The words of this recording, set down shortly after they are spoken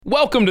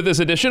Welcome to this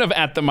edition of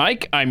At the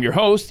Mic. I'm your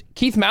host,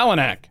 Keith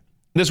Malinak.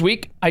 This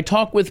week, I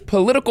talk with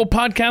political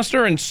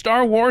podcaster and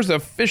Star Wars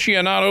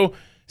aficionado,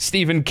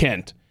 Stephen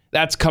Kent.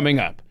 That's coming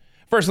up.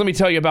 First, let me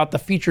tell you about the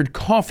featured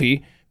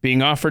coffee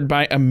being offered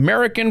by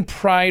American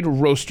Pride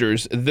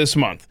Roasters this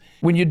month.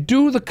 When you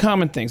do the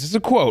common things, it's a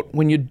quote,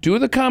 when you do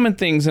the common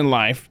things in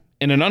life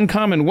in an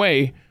uncommon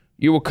way,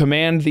 you will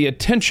command the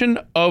attention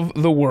of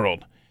the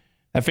world.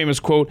 That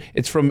famous quote,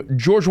 it's from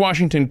George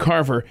Washington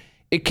Carver.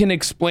 It can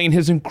explain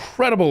his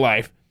incredible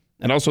life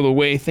and also the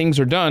way things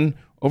are done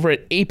over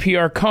at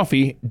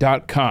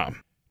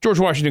aprcoffee.com. George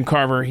Washington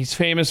Carver, he's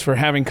famous for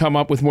having come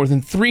up with more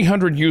than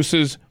 300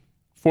 uses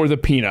for the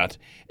peanut.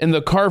 In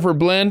the Carver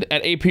blend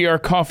at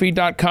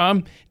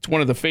aprcoffee.com, it's one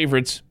of the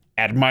favorites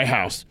at my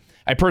house.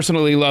 I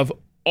personally love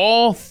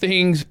all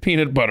things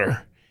peanut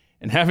butter,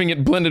 and having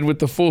it blended with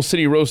the full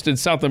city roasted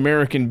South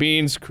American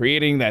beans,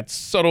 creating that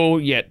subtle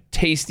yet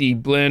tasty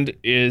blend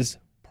is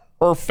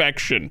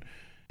perfection.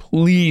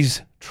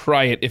 Please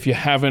try it if you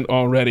haven't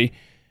already.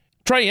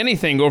 Try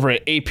anything over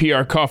at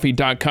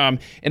aprcoffee.com,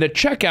 and at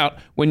checkout,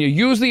 when you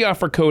use the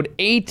offer code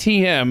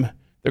ATM,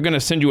 they're going to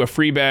send you a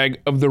free bag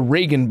of the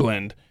Reagan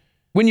blend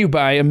when you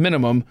buy a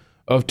minimum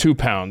of 2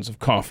 pounds of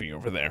coffee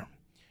over there.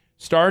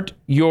 Start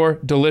your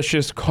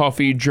delicious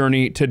coffee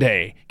journey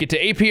today. Get to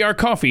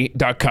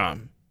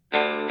aprcoffee.com.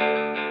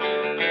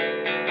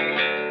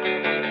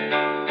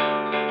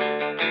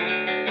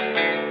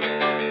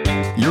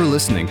 You're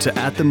listening to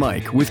At the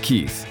Mic with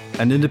Keith,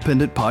 an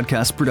independent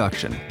podcast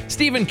production.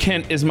 Stephen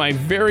Kent is my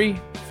very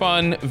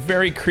fun,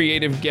 very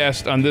creative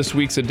guest on this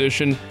week's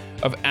edition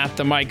of At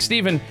the Mic.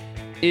 Stephen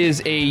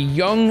is a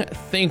young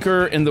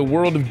thinker in the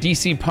world of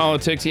DC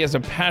politics. He has a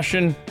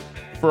passion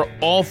for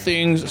all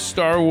things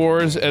Star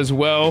Wars as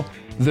well.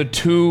 The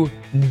two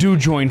do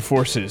join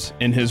forces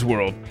in his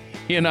world.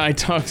 He and I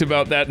talked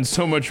about that and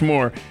so much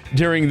more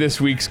during this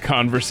week's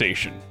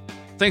conversation.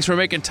 Thanks for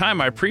making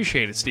time. I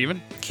appreciate it, Stephen.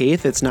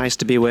 Keith, it's nice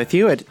to be with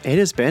you. It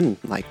has been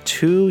like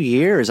 2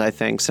 years, I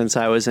think, since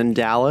I was in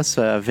Dallas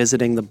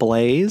visiting the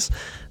Blaze.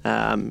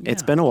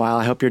 It's been a while.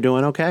 I hope you're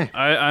doing okay.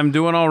 I'm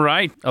doing all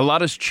right. A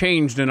lot has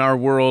changed in our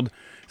world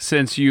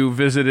since you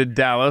visited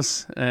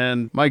Dallas.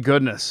 And my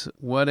goodness,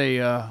 what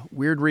a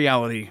weird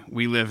reality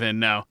we live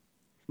in now.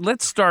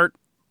 Let's start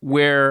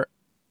where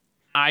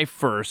I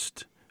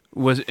first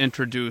was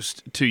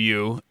introduced to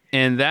you,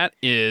 and that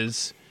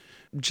is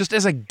just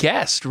as a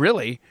guest,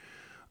 really,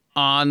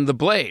 on The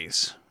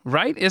Blaze,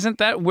 right? Isn't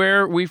that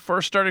where we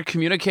first started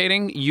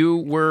communicating? You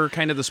were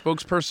kind of the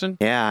spokesperson?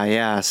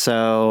 Yeah.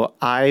 So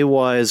I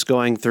was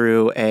going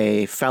through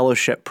a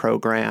fellowship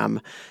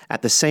program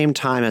at the same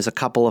time as a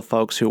couple of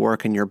folks who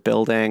work in your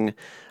building,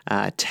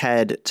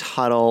 Ted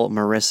Tuttle,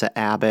 Marissa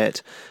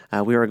Abbott.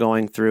 We were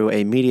going through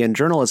a media and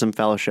journalism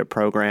fellowship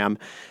program.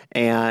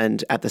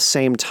 And at the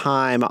same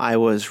time, I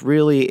was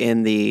really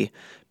in the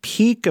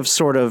peak of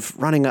sort of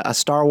running a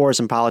Star Wars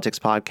and politics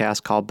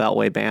podcast called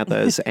Beltway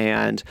Banthas.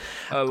 And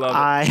I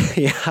love it.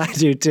 Yeah, I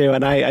do too.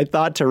 And I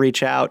thought to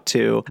reach out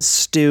to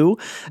Stu,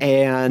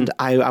 and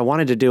I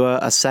wanted to do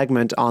a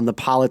segment on the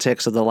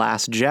politics of The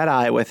Last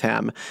Jedi with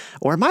him,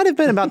 or it might have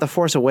been about The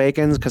Force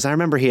Awakens, because I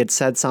remember he had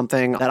said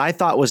something that I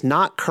thought was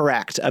not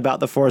correct about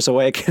The Force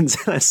Awakens.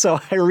 So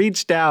I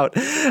reached out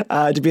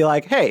to be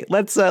like, hey,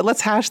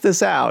 let's hash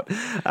this out.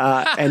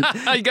 And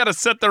you got to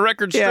set the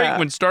record straight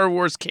when Star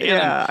Wars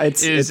canon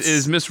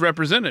is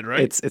misrepresented,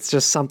 right? It's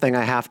just something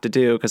I have to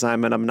do because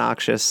I'm an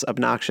obnoxious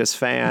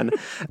fan.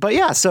 But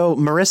yeah, so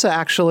Marissa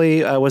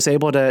actually was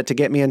able to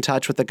get me in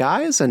touch with the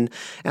guys, and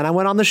I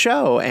went on the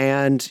show.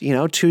 And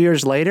 2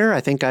 years later,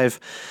 I think I've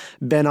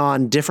been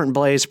on different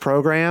Blaze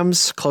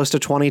programs close to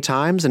 20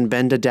 times, and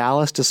been to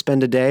Dallas to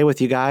spend a day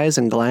with you guys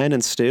and Glenn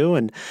and Stu,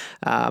 and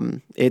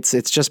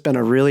it's just been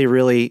a really,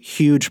 really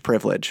huge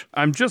privilege.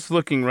 I'm just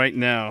looking right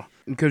now,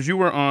 because you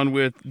were on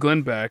with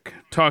Glenn Beck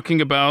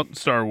talking about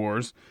Star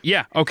Wars.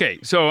 Yeah, okay.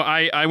 So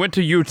I went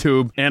to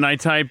YouTube and I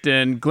typed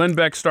in Glenn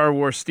Beck Star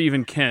Wars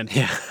Stephen Kent.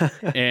 Yeah.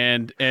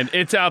 and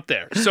it's out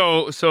there.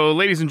 So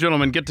ladies and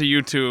gentlemen, get to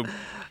YouTube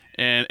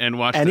and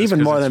watch and this,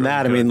 even more than really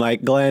that, good. I mean,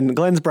 like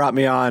Glenn's brought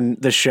me on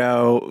the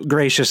show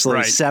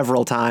graciously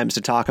several times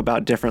to talk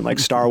about different like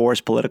Star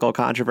Wars political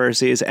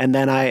controversies. And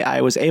then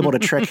I was able to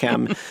trick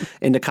him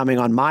into coming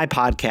on my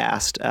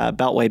podcast,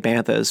 Beltway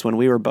Banthas, when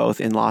we were both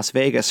in Las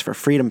Vegas for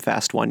Freedom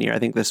Fest one year. I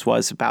think this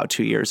was about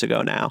 2 years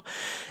ago now.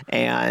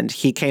 And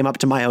he came up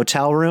to my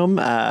hotel room,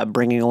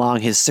 bringing along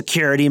his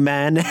security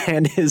men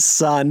and his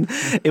son.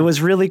 It was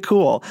really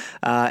cool.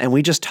 And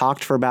we just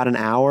talked for about an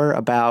hour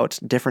about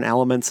different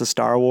elements of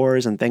Star Wars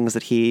and things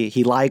that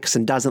he likes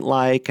and doesn't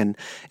like. And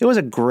it was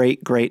a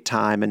great, great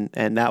time.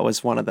 And that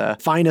was one of the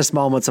finest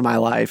moments of my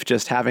life,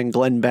 just having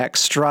Glenn Beck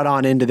strut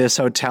on into this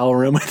hotel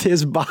room with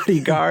his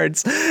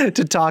bodyguards to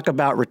talk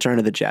about Return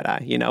of the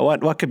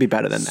Jedi. What could be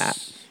better than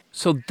that?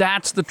 So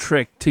that's the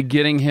trick to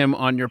getting him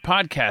on your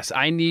podcast.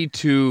 I need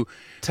to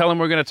tell him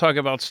we're going to talk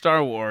about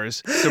Star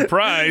Wars.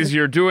 Surprise,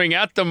 you're doing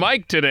At the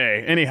Mic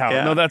today. Anyhow,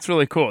 no, that's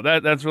really cool.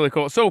 That's really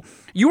cool. So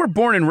you were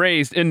born and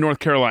raised in North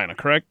Carolina,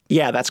 correct?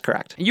 Yeah, that's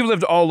correct. You've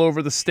lived all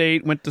over the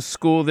state, went to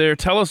school there.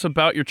 Tell us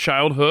about your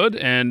childhood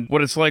and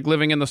what it's like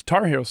living in the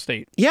Tar Heel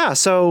state. Yeah,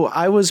 so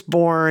I was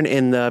born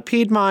in the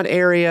Piedmont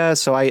area.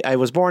 So I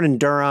was born in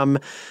Durham,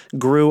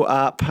 grew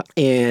up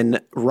in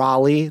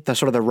Raleigh,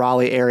 the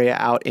Raleigh area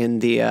out in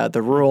the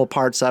rural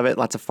parts of it,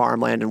 lots of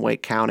farmland in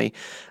Wake County.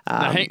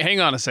 Now, hang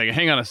on a second.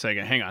 Hang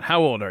on.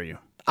 How old are you?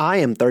 I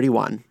am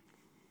 31.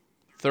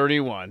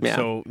 31. Yeah.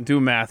 So do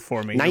math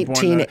for me.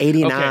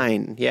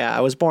 1989. Okay. Yeah,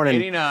 I was born in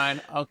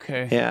 89.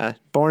 Okay. Yeah,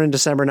 born in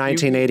December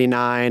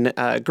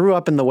 1989. Grew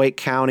up in the Wake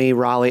County,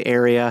 Raleigh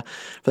area.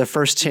 For the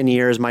first 10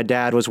 years, my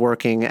dad was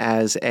working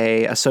as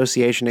a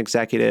association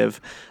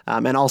executive,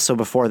 and also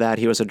before that,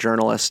 he was a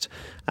journalist.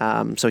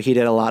 So he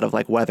did a lot of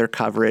like weather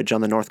coverage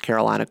on the North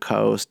Carolina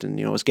coast, and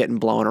was getting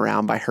blown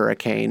around by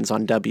hurricanes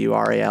on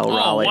WRAL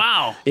Raleigh. Oh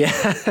wow!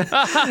 Yeah,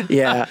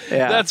 yeah.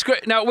 That's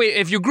great. Now wait,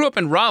 if you grew up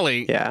in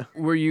Raleigh,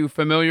 were you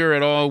familiar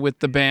at all with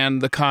the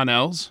band the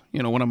Connells?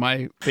 One of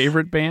my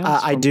favorite bands.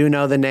 I do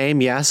know the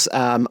name. Yes,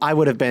 I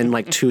would have been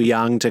like too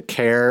young to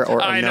care or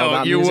know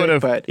about you music, would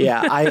have. But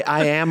yeah,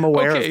 I am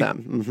aware of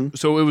them. Mm-hmm.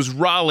 So it was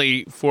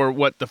Raleigh for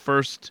what, the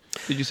first?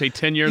 Did you say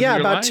 10 years? Yeah, of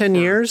your about life, 10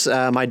 years.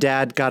 My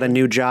dad got a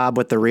new job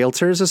with the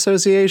Realtors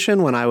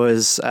Association when I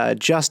was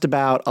just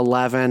about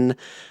 11,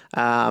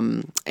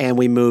 and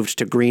we moved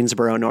to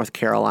Greensboro, North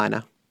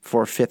Carolina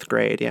for 5th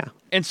grade. Yeah.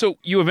 And so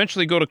you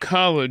eventually go to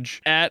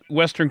college at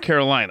Western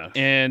Carolina,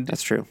 and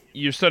that's true.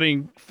 You're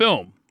studying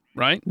film,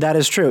 right? That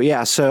is true.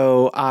 Yeah.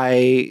 So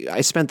I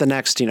spent the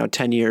next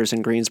 10 years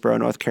in Greensboro,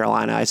 North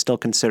Carolina. I still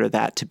consider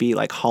that to be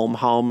like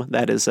home.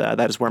 That is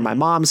where my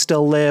mom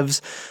still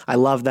lives. I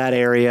love that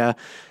area.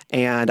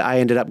 And I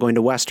ended up going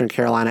to Western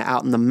Carolina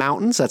out in the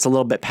mountains. That's a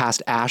little bit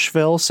past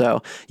Asheville.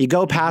 So you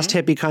go past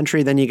hippie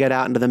country, then you get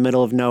out into the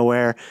middle of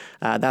nowhere.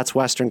 That's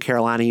Western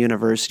Carolina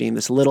University in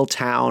this little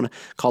town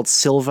called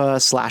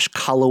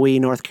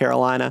Sylva/Cullowhee, North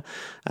Carolina.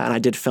 And I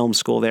did film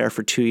school there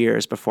for 2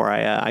 years before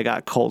I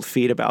got cold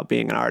feet about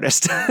being an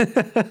artist.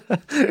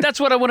 That's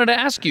what I wanted to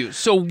ask you.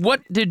 So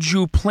what did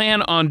you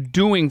plan on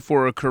doing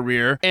for a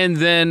career? And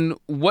then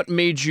what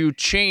made you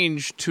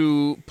change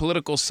to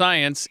political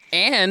science?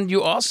 And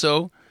you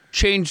also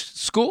changed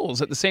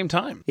schools at the same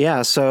time.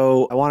 Yeah,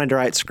 so I wanted to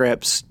write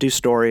scripts, do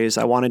stories.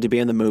 I wanted to be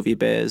in the movie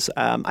biz.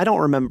 I don't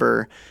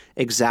remember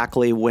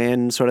exactly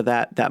when sort of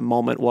that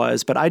moment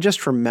was, but I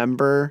just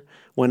remember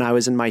when I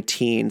was in my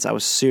teens, I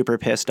was super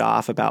pissed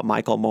off about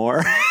Michael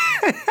Moore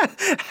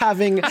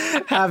having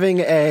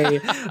a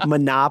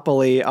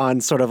monopoly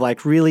on sort of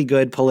like really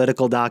good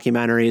political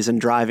documentaries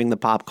and driving the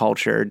pop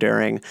culture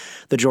during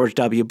the George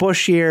W.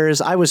 Bush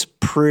years. I was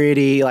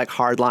pretty like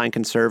hardline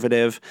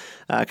conservative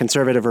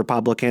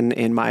Republican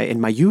in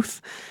my youth,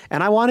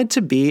 and I wanted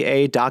to be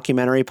a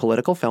documentary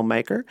political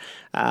filmmaker.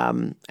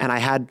 And I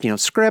had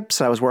scripts.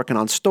 I was working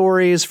on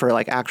stories for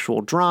like actual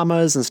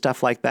dramas and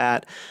stuff like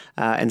that.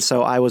 And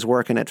so I was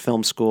working at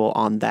film school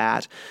on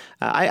that.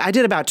 I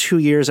did about 2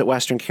 years at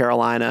Western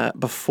Carolina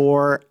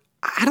before,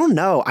 I don't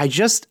know, I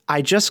just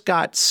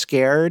got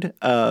scared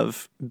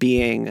of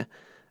being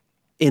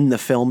in the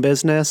film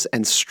business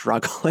and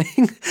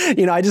struggling.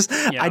 I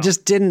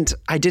just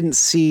didn't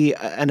see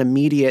an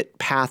immediate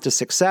path to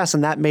success.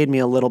 And that made me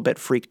a little bit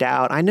freaked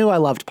out. I knew I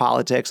loved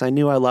politics. I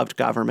knew I loved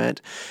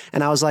government.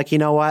 And I was like, you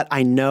know what?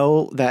 I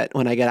know that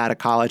when I get out of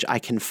college, I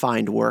can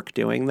find work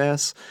doing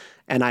this.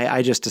 And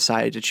I just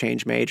decided to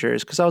change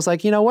majors because I was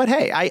like, you know what?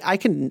 Hey, I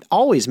can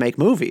always make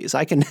movies.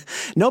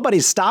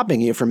 Nobody's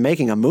stopping you from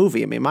making a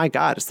movie. I mean, my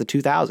God, it's the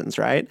 2000s,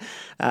 right?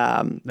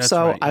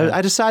 So right, yeah.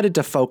 I decided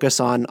to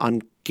focus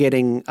on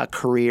getting a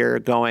career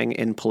going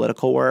in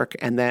political work.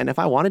 And then if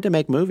I wanted to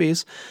make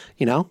movies,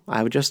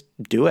 I would just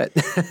do it.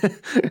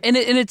 And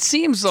it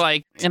seems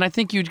like, and I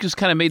think you just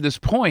kind of made this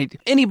point,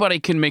 anybody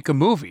can make a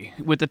movie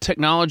with the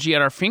technology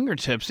at our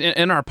fingertips,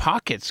 in our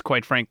pockets,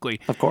 quite frankly.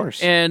 Of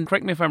course. And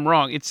correct me if I'm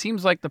wrong, it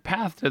seems like the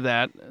path to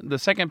that, the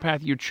second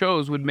path you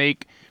chose would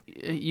make,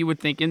 you would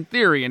think in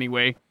theory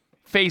anyway,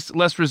 face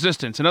less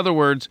resistance. In other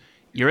words,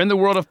 you're in the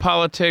world of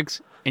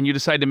politics and you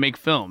decide to make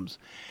films,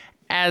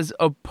 as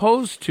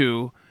opposed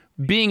to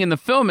being in the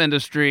film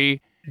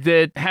industry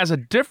that has a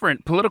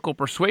different political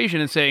persuasion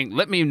and saying,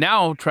 let me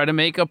now try to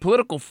make a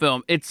political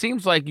film. It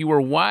seems like you were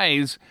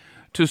wise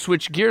to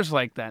switch gears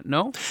like that,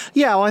 no?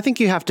 Yeah, well, I think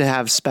you have to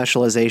have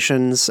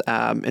specializations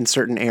in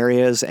certain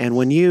areas. And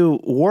when you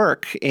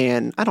work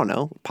in, I don't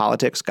know,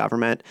 politics,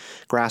 government,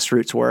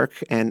 grassroots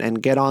work,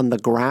 and get on the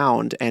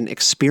ground and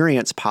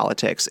experience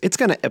politics, it's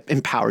going to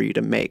empower you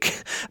to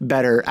make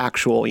better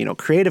actual,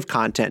 creative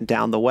content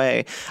down the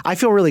way. I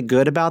feel really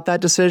good about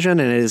that decision,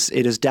 and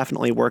it has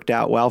definitely worked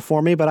out well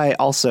for me, but I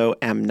also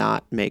am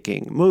not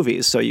making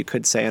movies. So you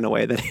could say in a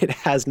way that it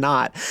has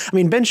not. I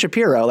mean, Ben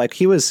Shapiro, like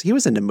he was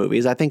into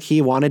movies. I think he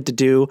he wanted to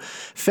do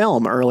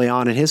film early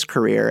on in his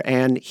career,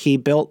 and he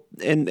built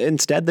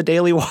instead the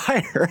Daily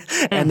Wire,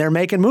 and they're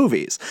making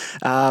movies.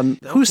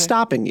 Who's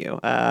stopping you?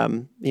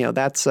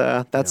 That's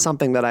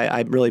something that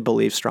I really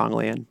believe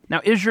strongly in.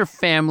 Now, is your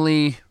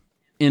family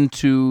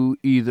into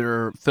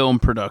either film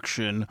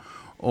production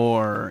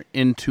or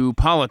into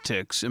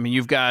politics? I mean,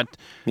 you've got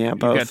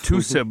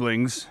two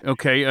siblings.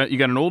 Okay, you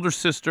got an older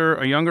sister,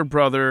 a younger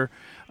brother.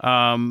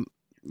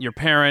 Your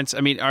parents.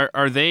 I mean,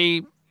 are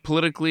they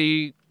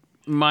politically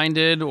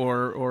minded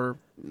or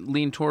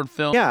lean toward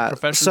film? Yeah,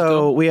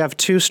 so we have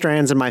two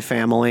strands in my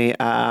family.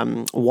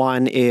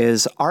 One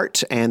is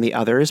art, and the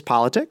other is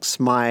politics.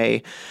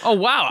 Oh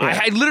wow!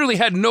 I literally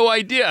had no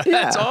idea. Yeah,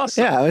 that's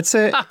awesome.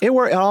 Yeah,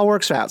 it all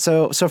works out.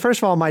 So first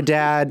of all, my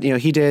dad,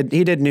 he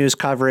did news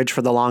coverage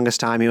for the longest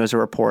time. He was a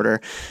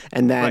reporter,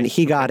 and then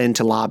he got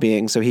into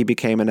lobbying. So he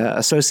became an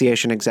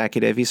association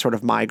executive. He sort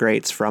of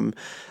migrates from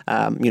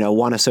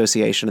one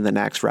association to the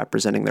next,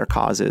 representing their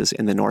causes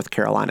in the North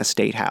Carolina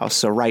State House.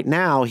 So right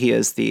now, he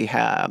is the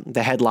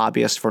head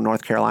lobbyist for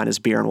North Carolina's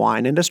beer and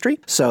wine industry.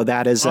 So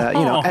that is,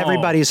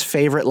 everybody's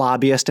favorite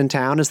lobbyist in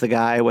town is the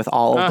guy with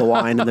all of the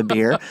wine and the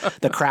beer,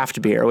 the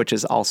craft beer, which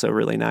is also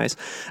really nice.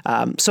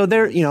 So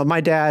my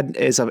dad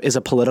is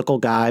a political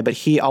guy, but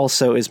he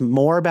also is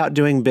more about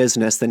doing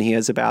business than he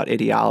is about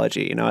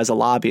ideology. As a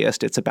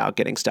lobbyist, it's about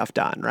getting stuff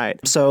done, right?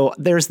 So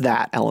there's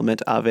that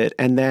element of it.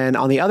 And then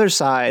on the other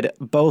side,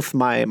 both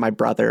my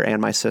brother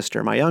and my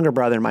sister, my younger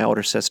brother and my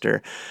older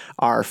sister,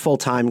 are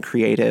full-time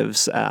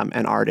creatives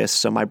and artists.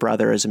 So my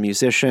brother is a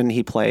musician.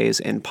 He plays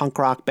in punk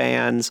rock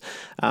bands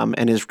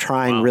and is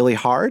trying really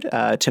hard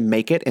to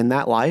make it in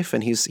that life.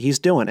 And he's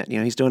doing it.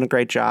 He's doing a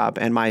great job.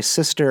 And my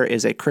sister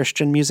is a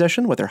Christian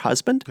musician with her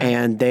husband.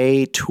 And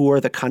they tour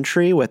the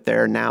country with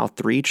their now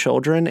 3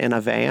 children in a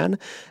van,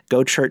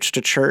 go church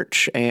to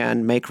church,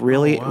 and make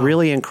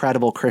really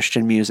incredible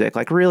Christian music,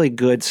 like really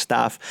good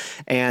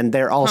stuff. And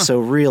they're also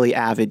really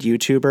avid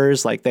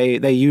YouTubers. Like they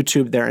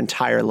YouTube their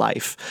entire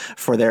life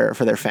for their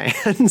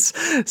fans.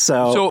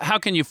 So how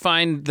can you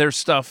find their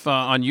stuff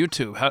on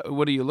YouTube?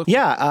 What do you look for?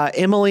 Yeah,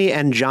 Emily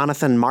and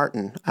Jonathan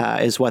Martin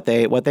is what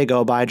they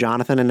go by.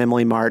 Jonathan and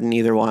Emily Martin,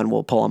 either one,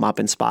 will pull them up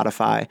in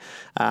Spotify.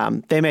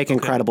 They make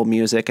incredible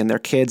music, and their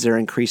kids are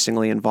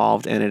increasingly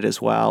involved in it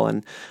as well.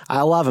 And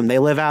I love them. They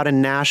live out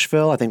in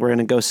Nashville. I think we're going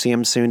to go see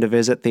them soon to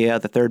visit the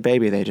third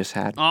baby they just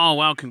had. Oh,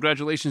 wow.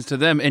 Congratulations to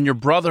them. And your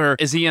brother,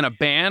 is he in a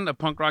band, a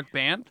punk rock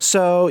band?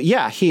 So,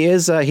 yeah, he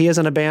is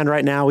in a band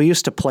right now. We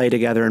used to play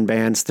together in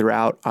bands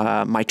throughout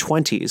my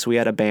 20s. We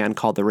had a band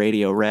called the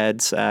Radio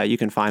Reds. You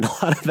can find a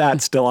lot of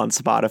that still on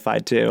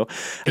Spotify, too.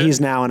 He's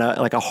now in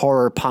a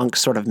horror punk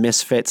sort of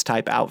Misfits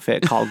type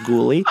outfit called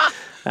Ghoulie.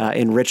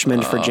 In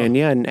Richmond,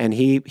 Virginia, and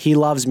he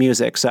loves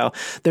music. So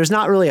there's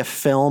not really a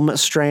film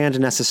strand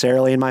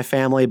necessarily in my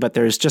family, but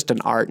there's just an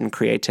art and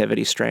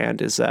creativity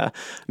strand.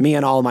 Me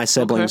and all of my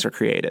siblings are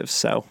creatives.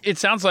 So it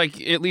sounds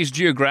like, at least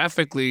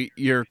geographically,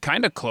 you're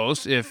kind of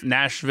close. If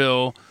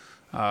Nashville,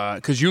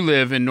 because you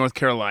live in North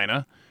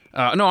Carolina.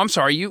 No, I'm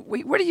sorry.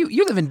 Where do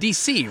you live in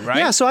D.C., right?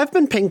 Yeah, so I've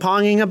been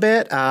ping-ponging a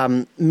bit.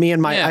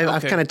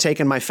 I've kind of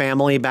taken my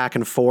family back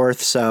and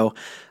forth. So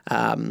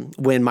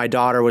when my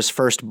daughter was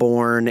first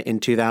born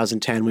in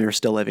 2010, we were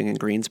still living in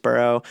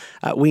Greensboro.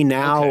 We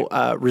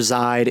now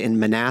reside in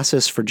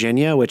Manassas,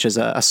 Virginia, which is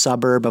a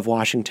suburb of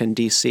Washington,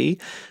 D.C.,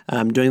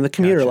 doing the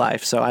commuter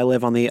life. So I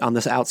live on the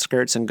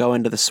outskirts and go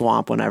into the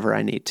swamp whenever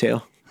I need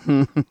to.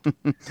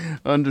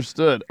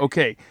 Understood.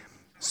 Okay.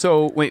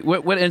 So, wait,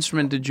 what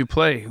instrument did you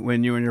play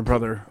when you and your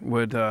brother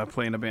would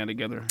play in a band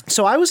together?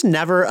 So I was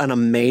never an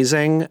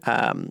amazing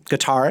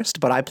guitarist,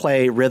 but I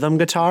play rhythm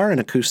guitar and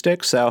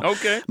acoustic. So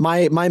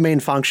my main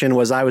function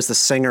was I was the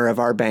singer of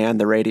our band,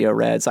 the Radio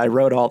Reds. I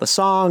wrote all the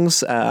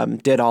songs,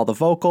 did all the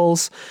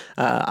vocals.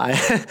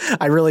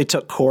 I really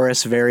took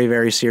chorus very,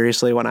 very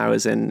seriously when I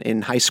was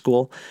in high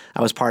school.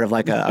 I was part of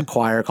like a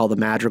choir called the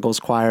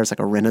Madrigals Choir. It's like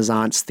a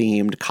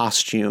Renaissance-themed,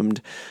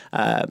 costumed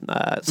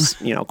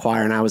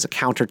choir, and I was a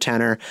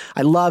countertenor.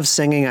 I love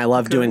singing. I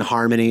love doing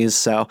harmonies.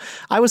 So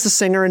I was the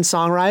singer and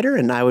songwriter,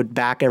 and I would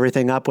back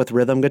everything up with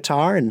rhythm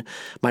guitar, and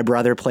my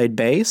brother played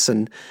bass.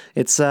 And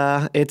it's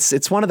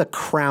one of the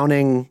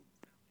crowning,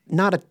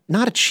 not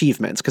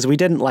achievements, because we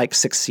didn't like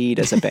succeed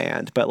as a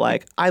band, but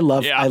like I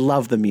love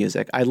the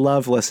music. I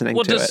love listening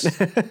to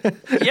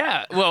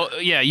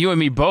it. You and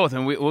me both,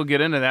 and we'll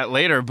get into that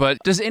later. But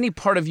does any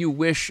part of you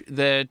wish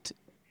that,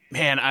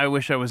 man, I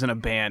wish I was in a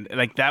band,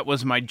 like that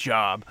was my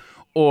job?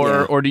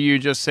 Or do you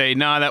just say,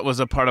 nah, that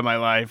was a part of my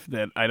life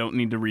that I don't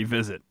need to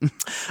revisit?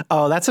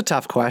 Oh, that's a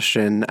tough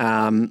question.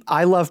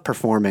 I love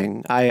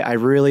performing. I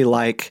really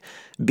like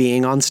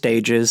being on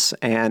stages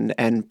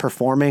and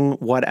performing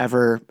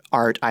whatever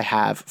art I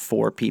have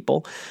for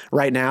people.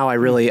 Right now, I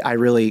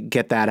really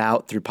get that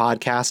out through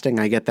podcasting.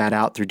 I get that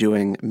out through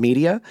doing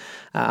media,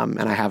 and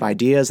I have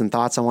ideas and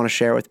thoughts I want to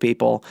share with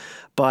people.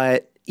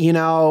 But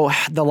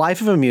the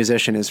life of a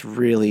musician is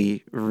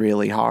really,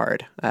 really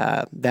hard.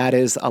 That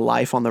is a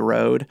life on the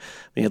road.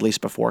 I mean, at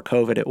least before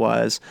COVID it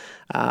was.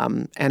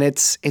 And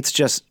it's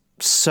just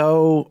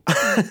so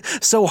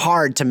so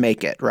hard to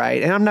make it,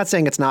 right? And I'm not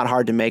saying it's not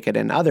hard to make it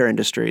in other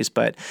industries,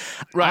 but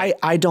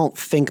I don't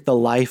think the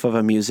life of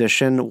a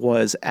musician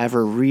was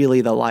ever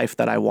really the life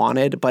that I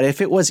wanted. But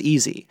if it was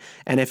easy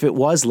and if it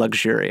was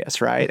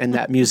luxurious, right, and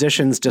that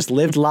musicians just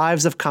lived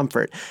lives of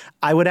comfort,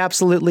 I would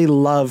absolutely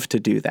love to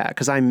do that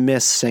because I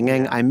miss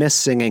singing. I miss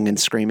singing and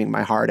screaming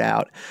my heart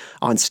out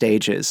on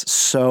stages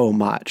so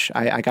much.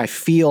 I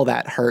feel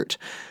that hurt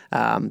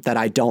that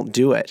I don't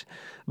do it.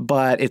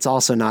 But it's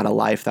also not a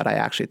life that I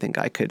actually think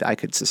I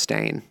could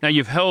sustain. Now,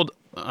 you've held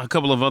a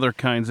couple of other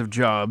kinds of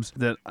jobs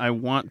that I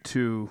want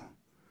to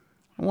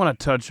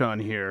touch on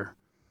here.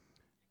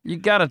 You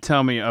got to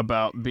tell me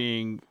about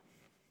being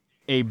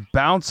a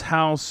bounce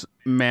house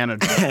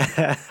manager.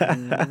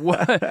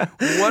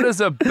 What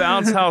is a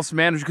bounce house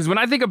manager? Because when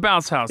I think of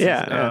bounce houses,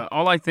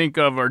 all I think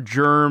of are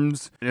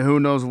germs. Who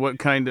knows what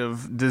kind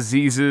of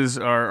diseases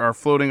are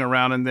floating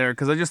around in there?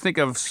 Because I just think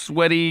of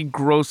sweaty,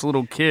 gross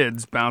little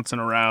kids bouncing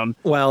around.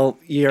 Well,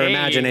 your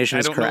imagination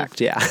is correct.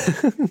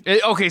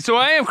 Okay, so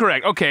I am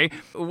correct. Okay,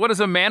 what does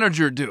a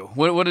manager do?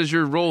 What is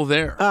your role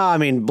there?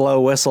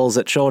 Blow whistles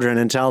at children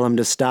and tell them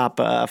to stop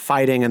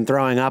fighting and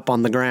throwing up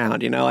on the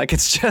ground.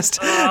 It's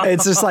just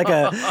like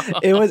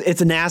it's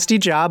a nasty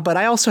job, but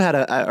I also had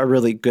a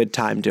really good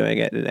time doing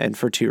it, and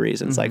for two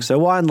reasons.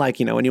 One,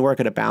 when you work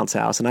at a bounce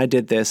house, and I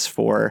did this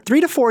for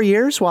 3 to 4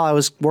 years while I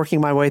was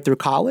working my way through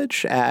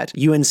college at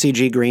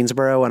UNCG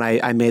Greensboro, and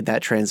I made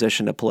that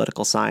transition to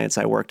political science.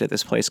 I worked at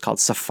this place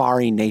called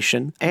Safari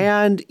Nation,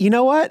 and you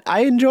know what?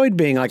 I enjoyed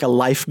being like a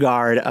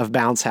lifeguard of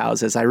bounce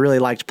houses. I really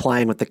liked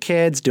playing with the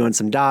kids, doing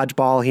some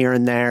dodgeball here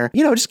and there,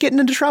 just getting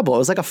into trouble. It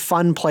was like a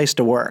fun place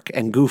to work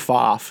and goof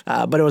off,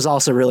 but it was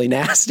also really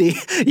nasty.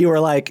 You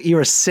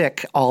were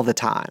sick all the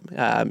time.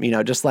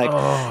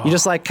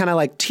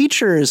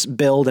 Teachers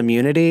build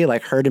immunity,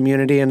 like herd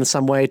immunity in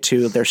some way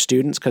to their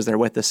students because they're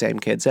with the same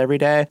kids every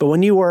day. But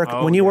when you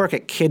work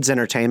at kids'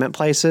 entertainment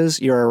places,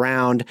 you're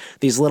around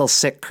these little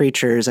sick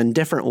creatures and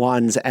different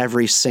ones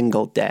every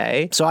single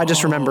day. So I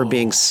just remember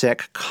being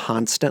sick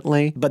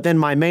constantly. But then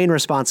my main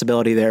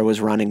responsibility there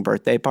was running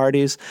birthday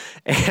parties.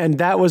 And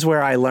that was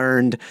where I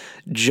learned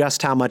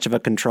just how much of a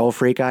control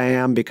freak I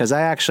am, because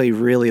I actually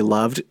really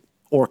loved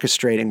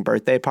orchestrating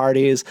birthday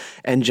parties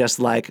and just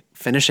like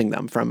finishing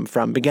them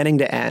from beginning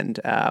to end.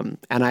 And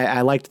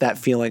I liked that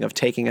feeling of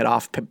taking it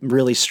off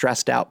really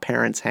stressed out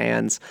parents'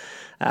 hands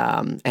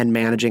and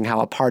managing how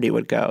a party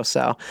would go.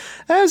 So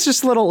it was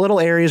just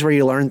little areas where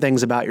you learn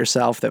things about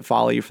yourself that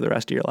follow you for the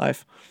rest of your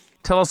life.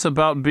 Tell us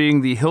about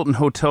being the Hilton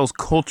Hotels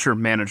culture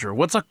manager.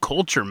 What's a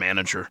culture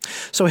manager?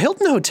 So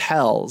Hilton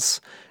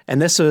Hotels,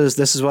 and this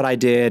is what I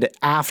did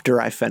after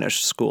I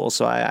finished school.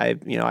 So I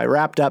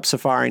wrapped up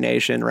Safari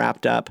Nation,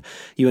 wrapped up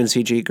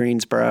UNCG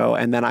Greensboro,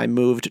 and then I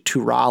moved to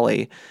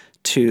Raleigh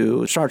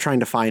to start trying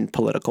to find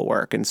political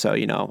work. And so,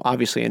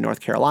 obviously in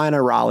North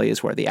Carolina, Raleigh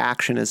is where the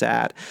action is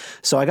at.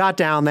 So I got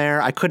down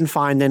there. I couldn't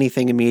find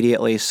anything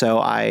immediately. So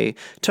I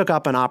took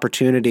up an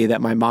opportunity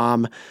that my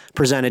mom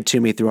presented to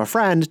me through a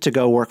friend to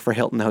go work for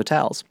Hilton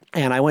Hotels.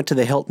 And I went to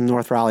the Hilton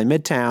North Raleigh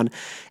Midtown,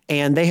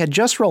 and they had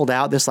just rolled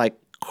out this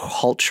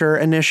culture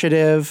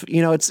initiative.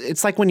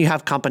 It's like when you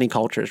have company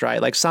cultures,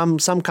 right? Like some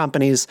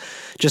companies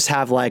just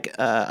have like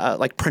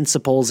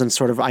principles and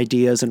sort of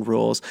ideas and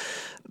rules.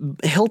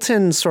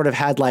 Hilton sort of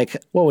had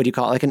what would you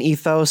call it? Like an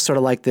ethos, sort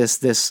of like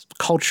this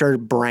culture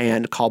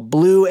brand called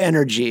Blue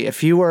Energy.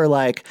 If you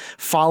were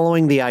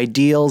following the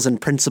ideals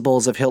and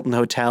principles of Hilton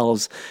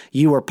Hotels,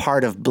 you were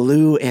part of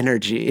Blue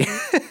Energy.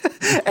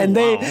 And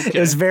it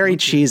was very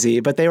cheesy,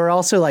 but they were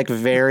also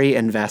very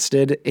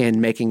invested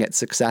in making it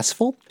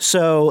successful.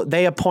 So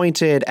they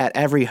appointed at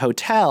every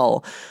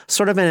hotel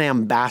sort of an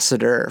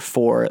ambassador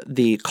for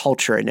the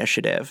culture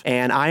initiative.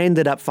 And I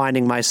ended up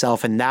finding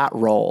myself in that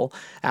role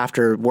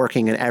after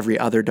working in every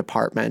other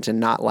department and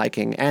not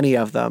liking any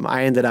of them.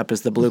 I ended up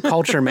as the Blue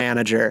Culture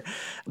Manager.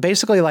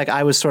 Basically,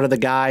 I was sort of the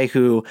guy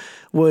who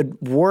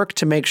would work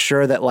to make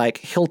sure that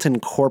Hilton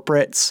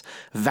corporate's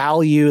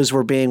values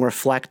were being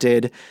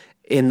reflected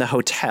in the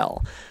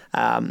hotel.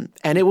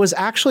 And it was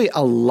actually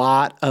a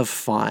lot of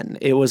fun.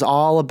 It was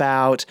all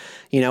about,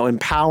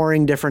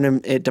 empowering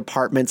different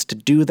departments to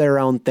do their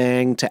own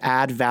thing, to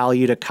add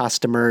value to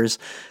customers.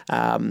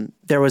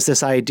 There was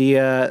this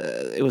idea,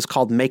 it was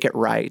called Make It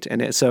Right.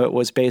 And so it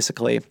was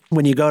basically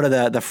when you go to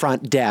the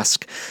front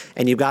desk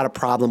and you've got a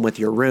problem with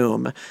your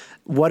room,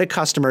 what do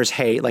customers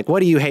hate?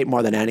 What do you hate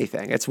more than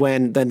anything? It's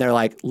when then they're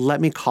like,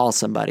 let me call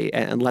somebody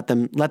and let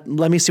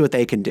me see what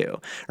they can do,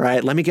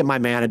 right? Let me get my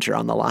manager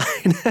on the line.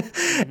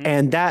 Mm-hmm.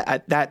 And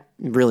that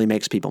really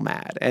makes people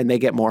mad and they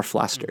get more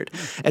flustered.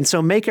 Mm-hmm. And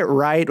so Make It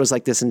Right was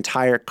this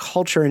entire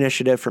culture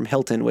initiative from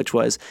Hilton, which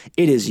was,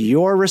 it is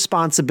your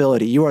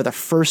responsibility. You are the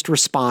first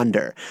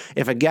responder.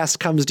 If a guest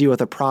comes to you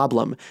with a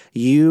problem,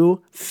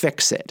 you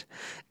fix it.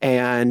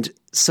 And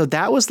so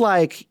that was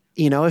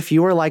if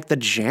you were like the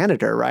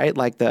janitor, right?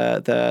 Like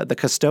the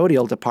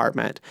custodial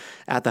department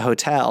at the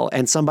hotel,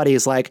 and somebody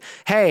is like,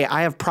 hey,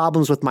 I have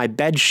problems with my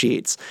bed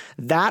sheets.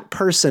 That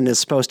person is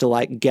supposed to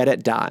like get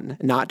it done,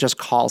 not just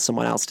call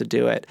someone else to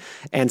do it.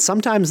 And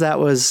sometimes that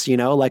was,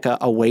 like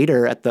a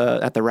waiter at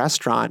the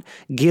restaurant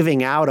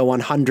giving out a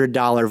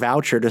 $100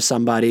 voucher to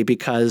somebody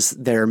because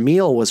their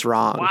meal was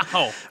wrong.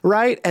 Wow.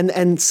 Right.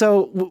 And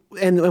so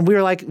we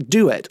were like,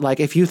 do it. Like,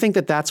 if you think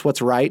that that's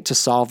what's right to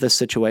solve this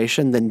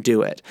situation, then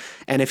do it.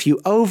 And if you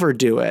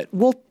overdo it,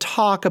 we'll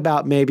talk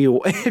about maybe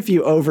if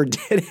you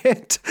overdid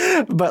it.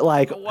 But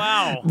like,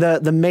 wow.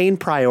 The main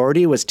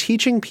priority was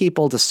teaching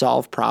people to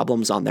solve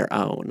problems on their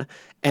own.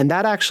 And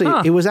that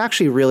actually, it was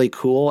actually really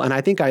cool. And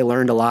I think I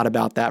learned a lot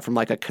about that from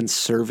like a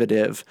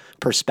conservative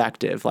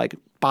perspective, like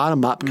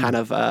bottom up kind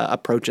of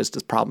approaches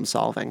to problem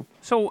solving.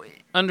 So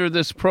under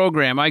this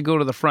program, I go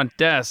to the front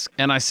desk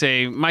and I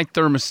say, my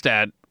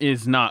thermostat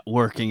is not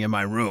working in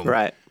my room.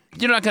 Right.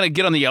 You're not going to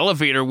get on the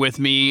elevator with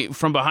me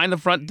from behind the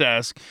front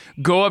desk,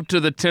 go up to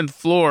the 10th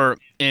floor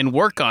and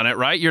work on it,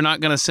 right? You're not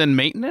going to send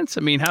maintenance?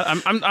 I mean, I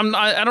don't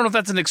know if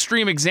that's an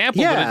extreme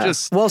example, but it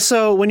just... Well,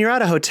 so when you're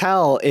at a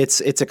hotel, it's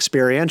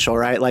experiential,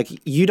 right? Like,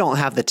 you don't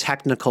have the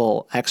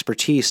technical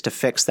expertise to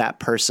fix that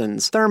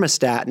person's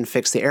thermostat and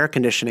fix the air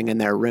conditioning in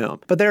their room.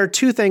 But there are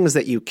two things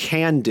that you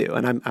can do,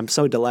 and I'm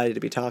so delighted to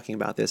be talking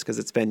about this because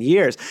it's been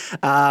years.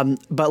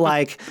 But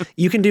like,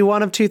 you can do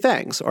one of two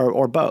things,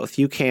 or both.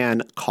 You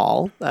can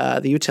call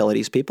the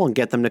utilities people and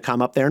get them to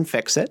come up there and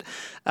fix it.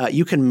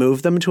 You can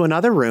move them to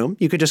another room.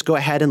 You could just go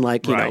ahead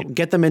and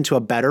get them into a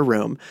better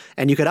room,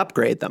 and you could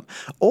upgrade them.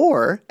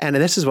 Or, and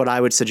this is what I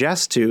would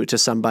suggest to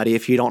somebody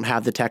if you don't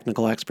have the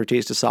technical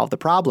expertise to solve the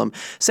problem,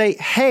 say,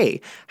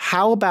 hey,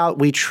 how about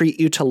we treat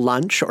you to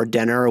lunch or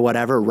dinner or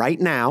whatever right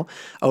now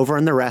over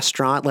in the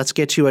restaurant? Let's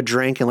get you a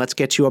drink and let's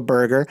get you a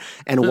burger.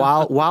 And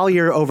while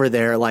you're over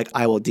there, like,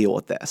 I will deal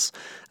with this.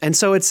 And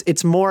so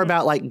it's more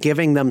about like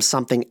giving them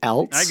something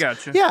else. I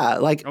got you. Yeah,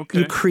 like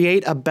you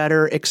create a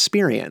better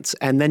experience,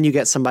 and then you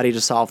get somebody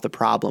to solve the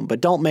problem. But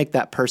don't make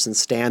that person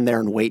stand there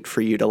and wait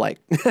for you to like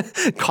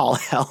call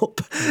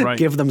help. Right.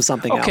 Give them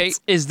something else. Okay,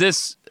 is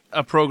this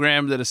a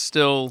program that is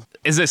still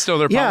their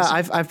policy?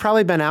 Yeah, I've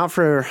probably been out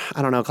for,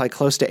 I don't know, like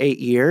close to 8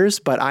 years,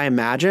 but I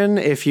imagine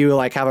if you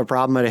like have a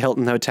problem at a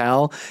Hilton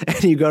hotel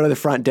and you go to the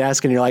front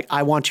desk and you're like,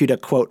 I want you to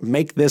quote,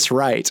 make this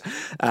right.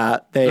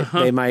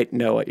 They might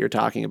know what you're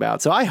talking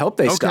about. So I hope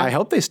they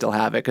still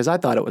have it, because I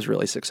thought it was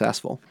really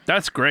successful.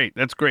 That's great.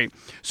 That's great.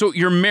 So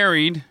you're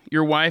married.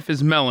 Your wife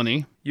is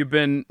Melanie. You've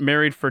been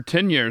married for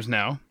 10 years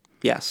now.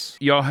 Yes.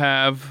 Y'all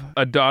have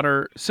a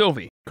daughter,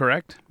 Sylvie,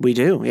 correct? We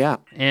do, yeah.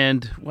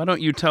 And why don't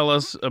you tell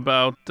us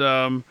about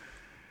the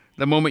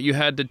moment you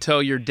had to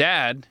tell your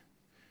dad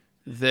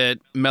that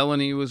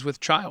Melanie was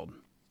with child?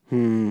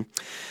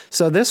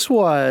 So this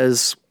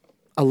was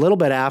a little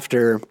bit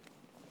after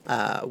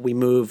I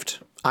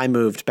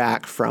moved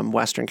back from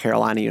Western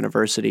Carolina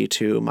University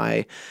to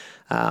my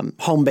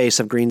home base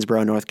of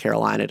Greensboro, North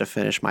Carolina, to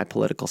finish my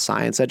political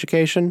science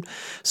education.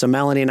 So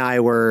Melanie and I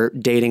were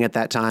dating at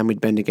that time. We'd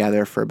been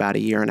together for about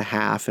 1.5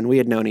 years, and we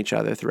had known each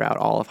other throughout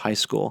all of high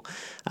school.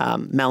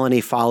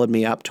 Melanie followed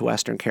me up to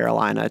Western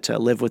Carolina to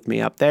live with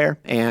me up there,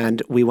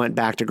 and we went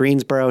back to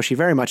Greensboro. She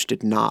very much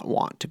did not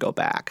want to go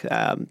back.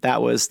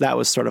 That was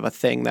sort of a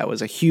thing that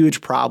was a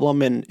huge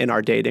problem in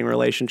our dating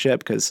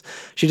relationship, because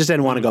she just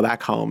didn't want to go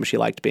back home. She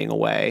liked being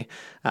away.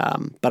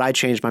 But I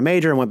changed my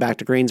major and went back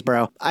to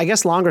Greensboro. I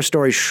guess longer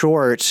story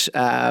short, she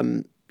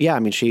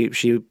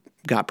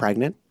got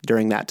pregnant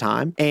during that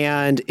time.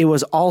 And it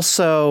was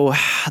also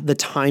the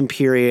time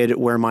period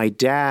where my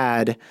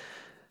dad,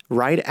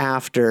 right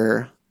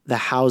after the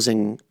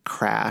housing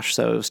crash,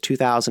 so it was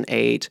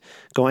 2008,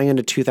 going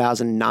into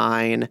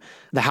 2009,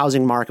 the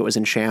housing market was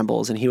in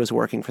shambles, and he was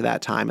working for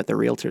that time at the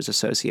Realtors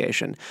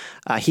Association.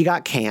 He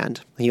got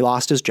canned. He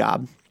lost his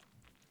job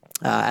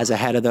as a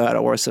head of the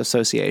ORS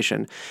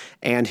Association,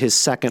 and his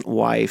second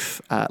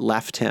wife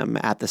left him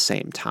at the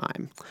same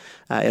time.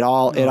 It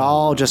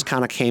all just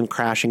kind of came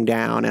crashing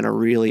down in a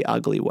really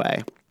ugly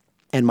way.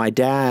 And my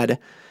dad,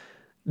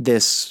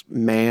 this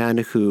man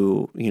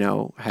who,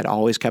 had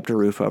always kept a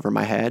roof over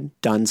my head,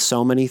 done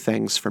so many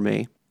things for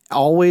me,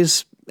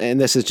 always,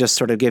 and this is just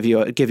sort of give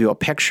you a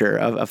picture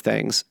of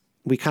things.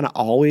 We kind of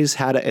always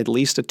had at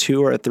least a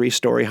 2 or 3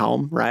 story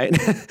home, right?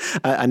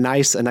 a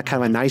nice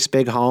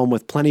big home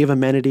with plenty of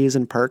amenities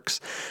and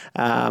perks.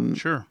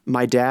 Sure.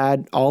 My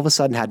dad all of a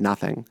sudden had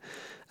nothing.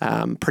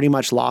 Pretty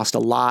much lost a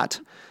lot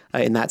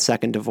in that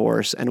second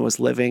divorce, and was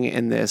living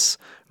in this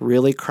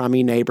really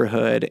crummy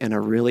neighborhood in a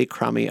really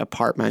crummy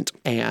apartment.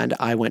 And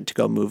I went to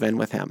go move in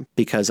with him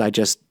because I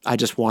just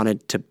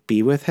wanted to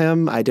be with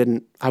him.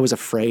 I was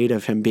afraid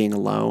of him being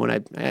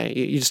alone.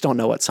 You just don't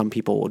know what some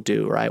people will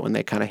do, right, when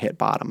they kind of hit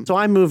bottom. So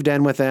I moved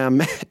in with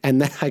him,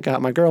 and then I got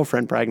my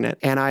girlfriend pregnant.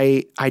 And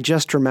I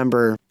just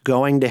remember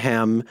going to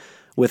him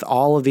with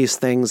all of these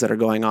things that are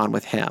going on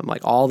with him,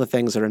 like all the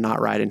things that are not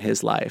right in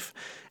his life,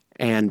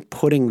 and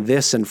putting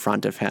this in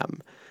front of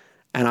him.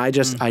 And I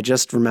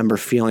just remember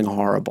feeling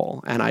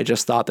horrible, and I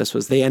just thought this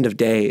was the end of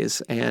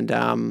days. And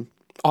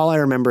all I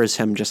remember is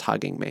him just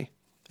hugging me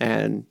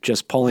and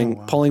just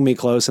pulling me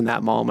close in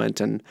that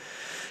moment. And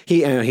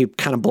he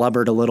kind of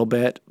blubbered a little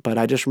bit, but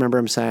I just remember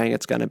him saying,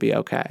 "It's going to be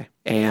okay."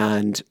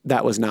 And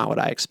that was not what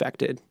I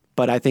expected.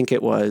 But I think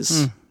it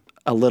was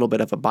a little bit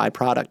of a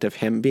byproduct of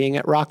him being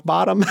at rock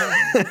bottom.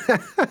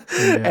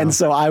 And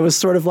so I was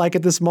sort of like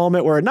at this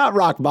moment where not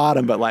rock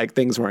bottom, but like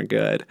things weren't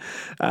good.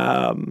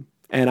 And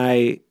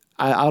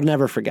I'll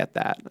never forget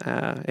that.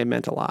 It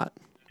meant a lot.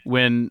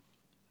 When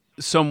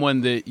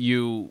someone that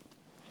you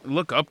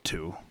look up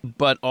to,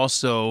 but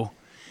also,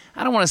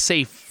 I don't want to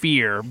say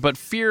fear, but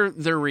fear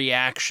their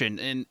reaction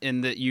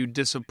in that you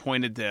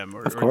disappointed them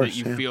or that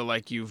you feel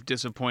like you've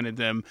disappointed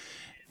them.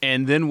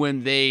 And then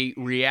when they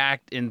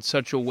react in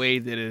such a way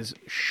that is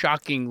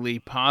shockingly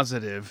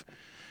positive,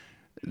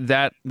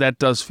 that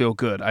does feel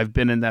good. I've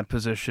been in that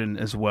position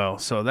as well.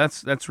 So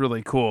that's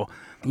really cool.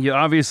 You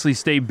obviously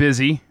stay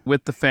busy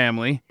with the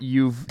family.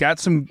 You've got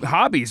some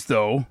hobbies,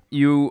 though.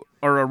 You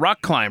are a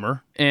rock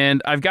climber,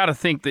 and I've got to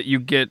think that you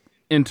get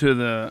into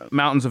the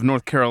mountains of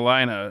North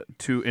Carolina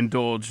to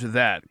indulge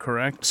that,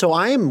 correct? So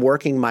I am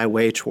working my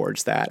way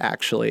towards that,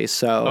 actually.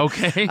 So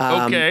okay.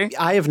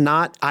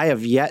 I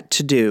have yet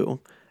to do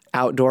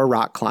outdoor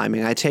rock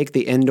climbing. I take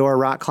the indoor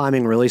rock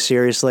climbing really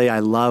seriously. I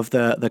love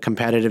the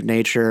competitive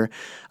nature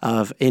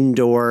of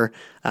indoor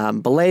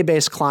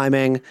belay-based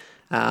climbing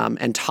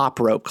and top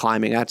rope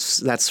climbing.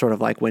 That's sort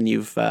of like when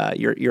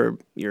you're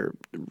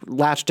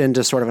latched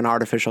into sort of an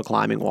artificial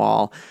climbing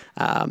wall,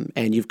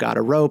 and you've got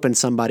a rope and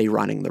somebody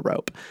running the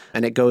rope,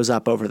 and it goes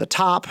up over the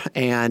top,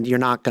 and you're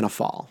not going to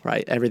fall,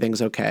 right?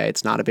 Everything's okay.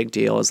 It's not a big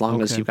deal as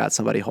long as you've got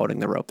somebody holding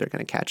the rope. They're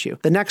going to catch you.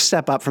 The next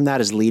step up from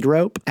that is lead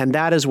rope, and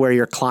that is where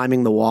you're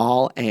climbing the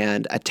wall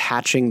and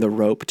attaching the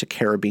rope to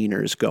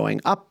carabiners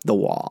going up the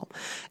wall.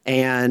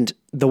 And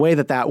the way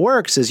that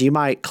works is you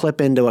might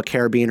clip into a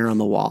carabiner on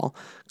the wall,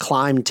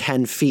 climb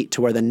 10 feet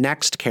to where the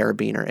next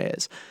carabiner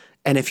is.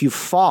 And if you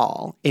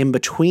fall in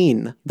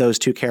between those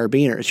two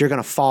carabiners, you're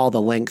going to fall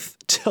the length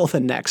till the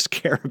next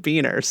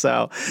carabiner.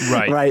 So,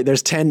 right,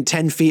 there's 10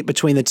 feet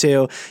between the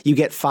two. You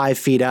get 5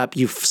 feet up,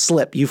 you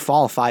slip, you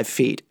fall 5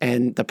 feet,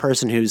 and the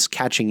person who's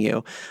catching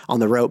you on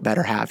the rope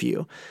better have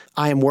you.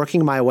 I am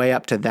working my way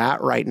up to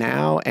that right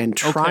now and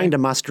trying to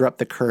muster up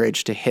the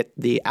courage to hit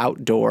the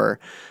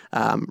outdoor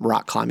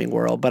rock climbing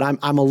world. But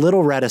I'm a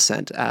little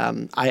reticent.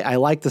 I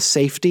like the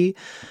safety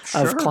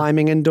of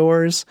climbing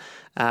indoors.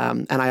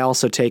 And I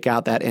also take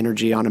out that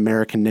energy on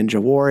American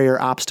Ninja Warrior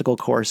obstacle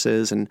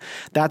courses. And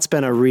that's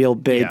been a real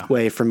big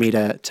way for me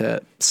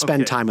to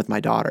spend time with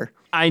my daughter.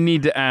 I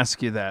need to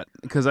ask you that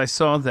because I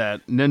saw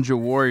that Ninja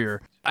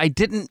Warrior. I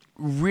didn't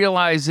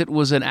realize it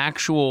was an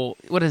actual,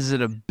 what is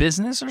it, a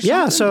business or something?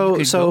 Yeah, so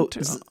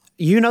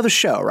you know the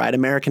show, right?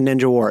 American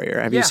Ninja Warrior.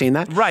 Have you seen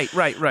that? Right.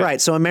 Right.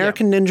 So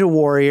American Ninja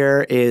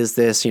Warrior is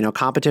this,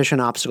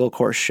 competition obstacle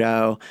course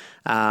show,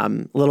 a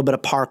little bit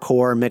of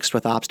parkour mixed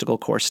with obstacle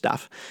course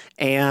stuff.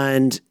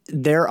 And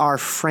there are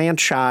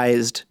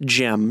franchised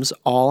gyms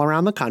all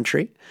around the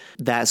country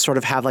that sort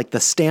of have like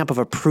the stamp of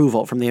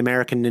approval from the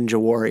American Ninja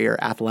Warrior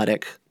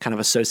Athletic kind of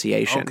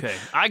association. Okay.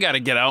 I got to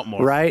get out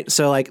more. Right.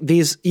 So like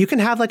these, you can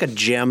have like a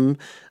gym,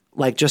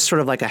 like just sort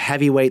of like a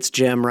heavyweights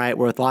gym, right,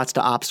 with lots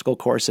of obstacle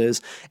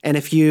courses. And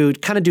if you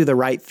kind of do the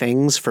right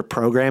things for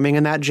programming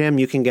in that gym,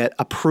 you can get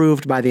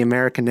approved by the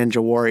American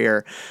Ninja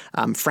Warrior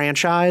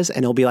franchise,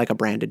 and it'll be like a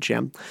branded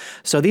gym.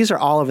 So these are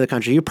all over the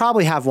country. You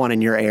probably have one in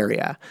your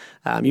area.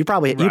 You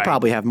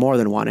probably have more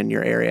than one in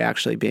your area,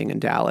 actually, being in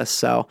Dallas.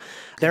 So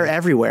they're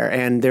everywhere.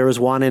 And there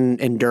was one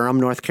in Durham,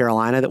 North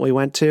Carolina that we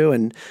went to,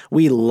 and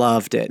we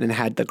loved it and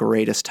had the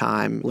greatest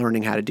time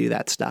learning how to do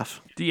that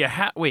stuff. Do you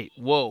wait,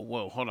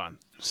 whoa, hold on.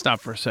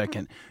 Stop for a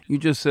second. You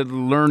just said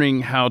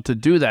learning how to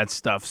do that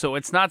stuff. So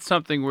it's not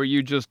something where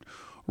you just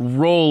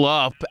roll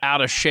up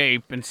out of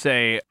shape and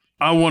say,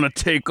 I want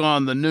to take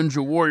on the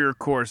Ninja Warrior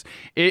course.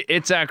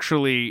 It's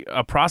actually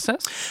a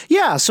process?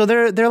 Yeah, so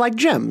they're like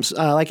gyms,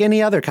 like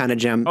any other kind of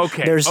gym.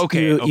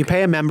 You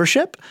pay a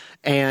membership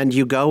and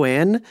you go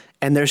in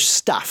and there's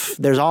stuff.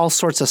 There's all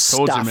sorts of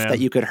stuff that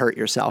you could hurt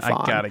yourself on.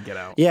 I gotta get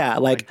out. Yeah,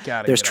 like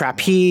there's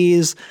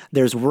trapeze,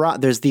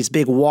 there's these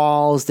big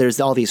walls, there's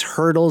all these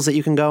hurdles that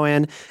you can go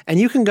in, and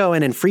you can go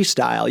in and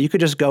freestyle. You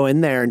could just go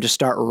in there and just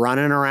start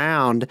running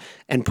around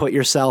and put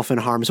yourself in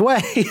harm's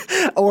way,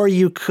 or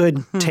you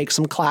could take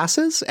some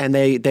classes and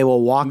they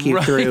will walk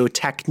you through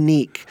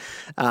technique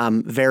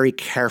very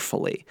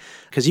carefully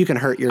because you can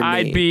hurt your knee.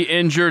 I'd be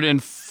injured in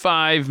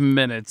 5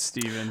 minutes,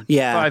 Stephen.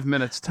 Yeah. 5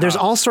 minutes tops. There's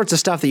all sorts of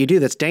stuff that you do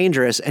that's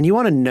dangerous, and you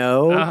want to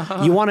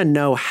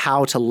know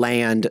how to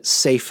land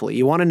safely.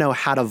 You want to know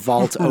how to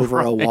vault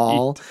over a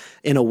wall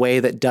in a way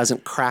that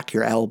doesn't crack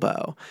your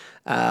elbow.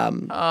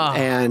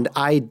 And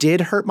I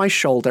did hurt my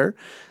shoulder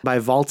by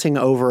vaulting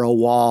over a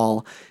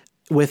wall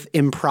with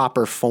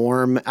improper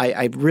form.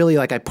 I really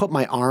I put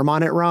my arm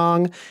on it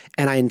wrong,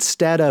 and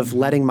instead of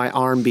letting my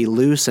arm be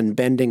loose and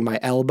bending my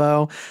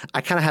elbow,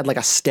 I kind of had like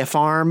a stiff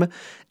arm,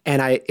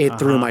 and it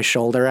threw my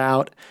shoulder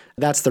out.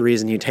 That's the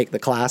reason you take the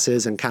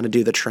classes and kind of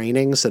do the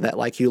training so that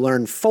like you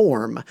learn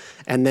form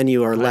and then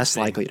you are less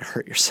likely to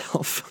hurt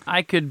yourself.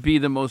 I could be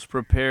the most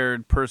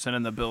prepared person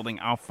in the building.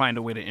 I'll find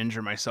a way to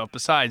injure myself.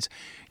 Besides,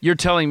 you're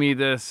telling me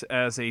this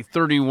as a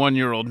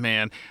 31-year-old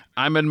man.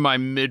 I'm in my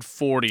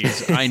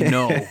mid-40s. I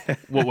know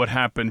what would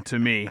happen to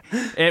me.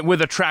 And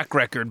with a track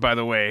record, by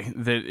the way,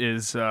 that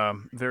is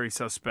very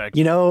suspect.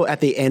 You know, at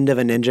the end of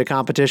a ninja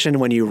competition,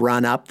 when you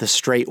run up the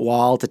straight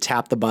wall to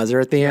tap the buzzer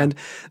at the end,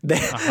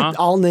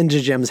 all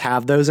ninja gyms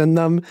have those in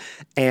them.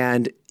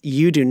 And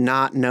you do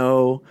not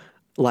know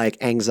like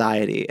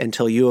anxiety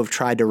until you have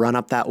tried to run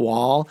up that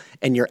wall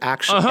and you're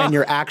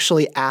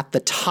actually at the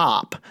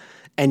top.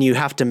 And you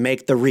have to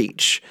make the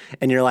reach.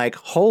 And you're like,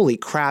 holy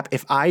crap,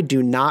 if I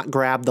do not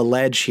grab the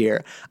ledge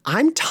here,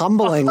 I'm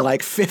tumbling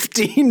like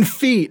 15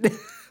 feet.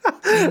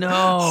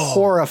 No.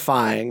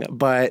 Horrifying,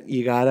 but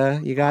you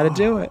gotta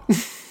do it.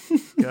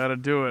 Gotta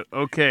do it.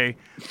 Okay.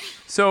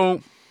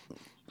 So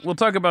we'll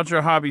talk about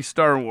your hobby,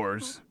 Star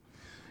Wars.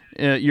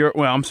 Your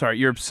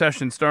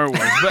obsession, Star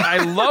Wars. But I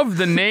love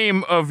the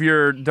name of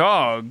your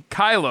dog,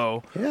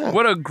 Kylo. Yeah.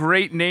 What a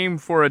great name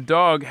for a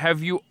dog.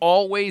 Have you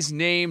always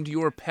named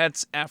your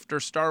pets after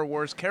Star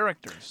Wars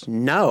characters?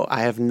 No,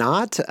 I have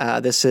not.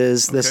 This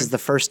is the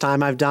first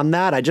time I've done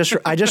that. I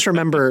just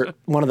remember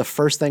one of the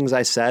first things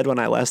I said when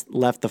I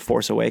left The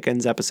Force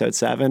Awakens, Episode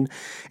 7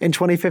 in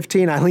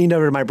 2015. I leaned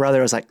over to my brother.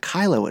 I was like,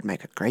 Kylo would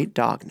make a great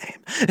dog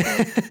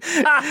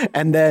name.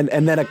 and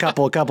then a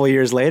couple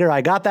years later,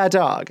 I got that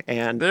dog.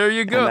 And there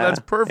you go.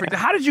 That's perfect. Yeah.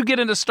 How did you get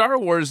into Star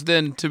Wars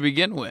then to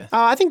begin with?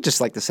 I think just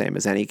like the same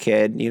as any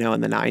kid,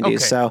 in the 90s. Okay.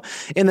 So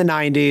in the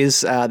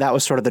 90s, that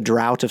was sort of the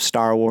drought of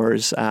Star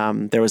Wars.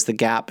 There was the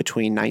gap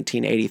between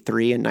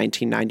 1983 and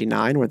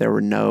 1999 where there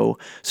were no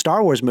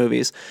Star Wars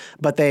movies.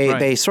 But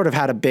they sort of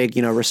had a big,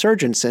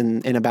 resurgence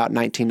in about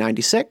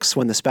 1996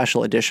 when the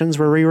special editions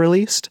were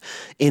re-released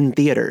in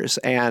theaters.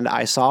 And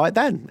I saw it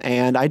then.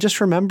 And I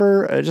just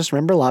remember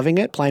loving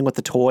it, playing with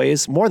the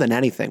toys more than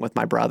anything with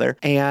my brother.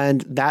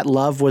 And that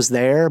love was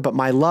there, but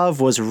my love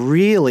was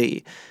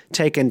really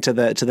taken to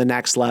the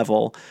next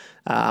level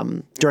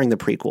during the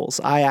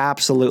prequels. I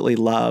absolutely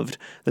loved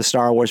the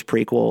Star Wars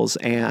prequels,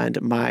 and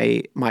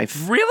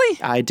really?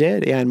 I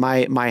did. And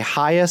my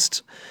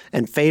highest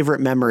and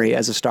favorite memory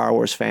as a Star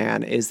Wars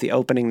fan is the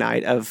opening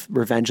night of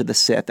Revenge of the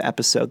Sith,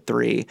 Episode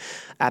 3.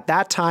 At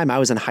that time, I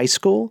was in high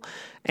school.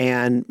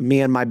 And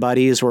me and my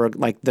buddies were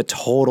like the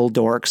total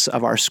dorks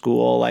of our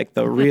school, like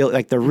the real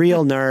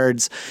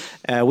nerds.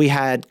 We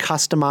had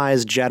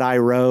customized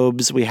Jedi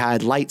robes, we had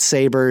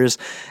lightsabers,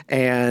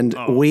 and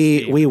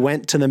we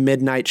went to the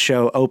midnight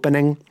show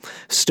opening,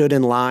 stood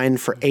in line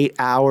for 8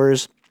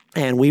 hours.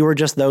 And we were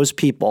just those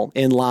people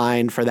in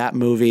line for that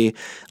movie,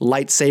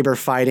 lightsaber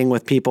fighting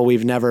with people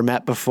we've never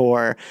met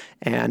before,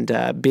 and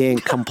being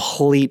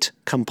complete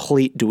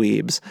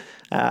dweebs.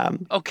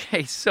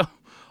 Okay, so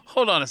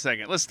hold on a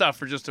second. Let's stop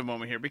for just a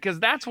moment here, because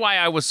that's why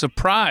I was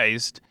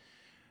surprised,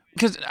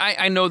 because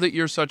I know that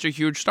you're such a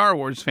huge Star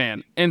Wars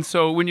fan. And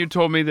so when you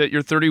told me that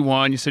you're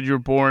 31, you said you were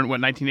born,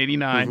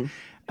 1989,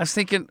 I was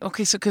thinking,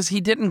 okay, so because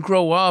he didn't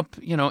grow up,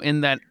 in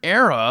that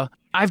era,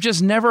 I've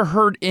just never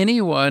heard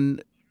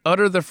anyone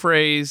utter the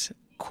phrase,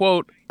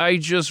 quote, I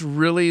just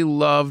really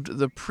loved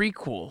the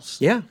prequels.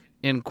 Yeah.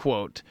 End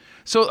quote.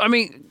 So, I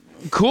mean,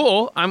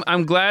 cool.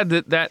 I'm glad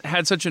that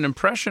had such an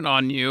impression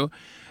on you.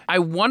 I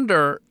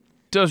wonder,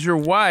 does your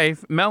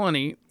wife,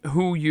 Melanie,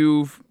 who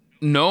you've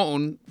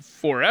known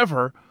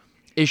forever,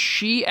 is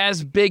she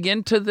as big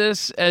into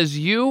this as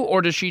you,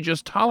 or does she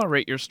just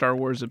tolerate your Star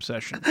Wars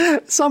obsession?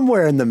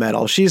 Somewhere in the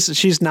middle.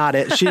 She's not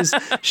it.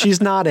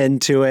 She's not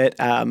into it.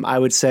 I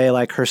would say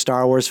like her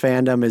Star Wars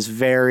fandom is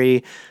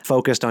very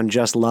focused on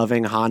just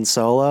loving Han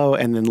Solo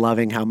and then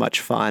loving how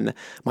much fun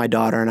my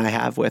daughter and I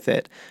have with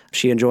it.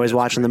 She enjoys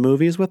watching the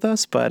movies with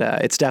us, but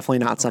it's definitely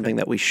not something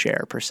that we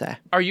share per se.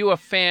 Are you a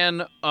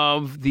fan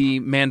of The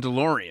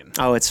Mandalorian?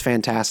 Oh, it's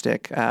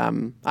fantastic.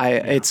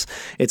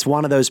 It's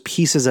one of those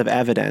pieces of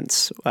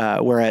evidence,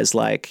 whereas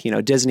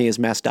Disney has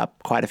messed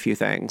up quite a few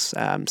things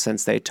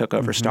since they took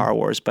over Star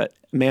Wars, but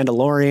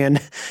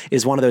Mandalorian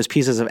is one of those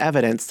pieces of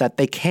evidence that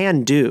they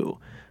can do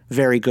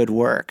very good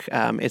work.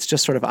 It's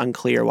just sort of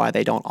unclear why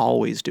they don't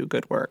always do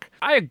good work.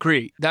 I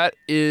agree. That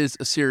is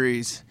a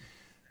series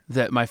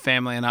that my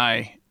family and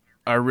I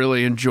are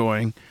really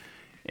enjoying,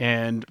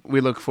 and we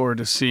look forward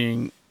to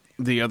seeing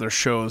the other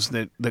shows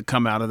that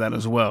come out of that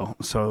as well.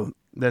 So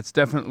that's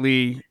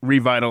definitely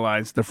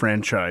revitalized the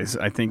franchise.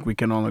 I think we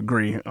can all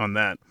agree on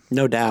that.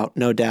 No doubt.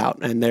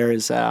 And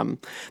there's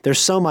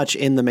so much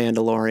in The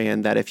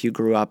Mandalorian that if you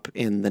grew up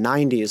in the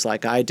 90s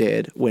like I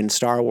did when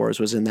Star Wars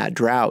was in that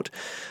drought,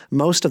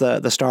 most of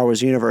the Star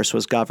Wars universe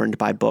was governed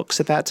by books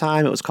at that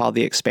time. It was called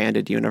the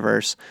Expanded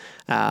Universe.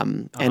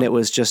 And it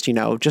was just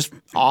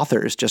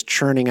authors just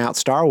churning out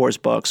Star Wars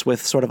books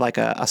with sort of like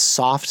a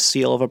soft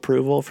seal of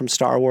approval from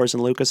Star Wars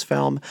and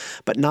Lucasfilm.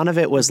 But none of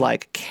it was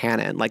like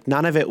canon. Like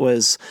none of it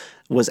was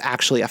was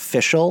actually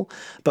official,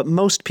 but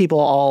most people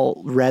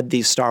all read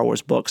these Star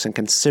Wars books and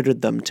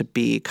considered them to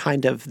be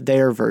kind of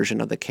their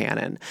version of the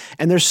canon.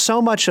 And there's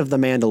so much of The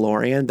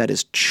Mandalorian that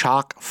is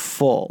chock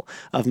full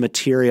of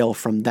material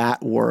from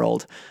that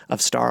world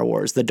of Star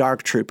Wars. The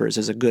Dark Troopers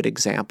is a good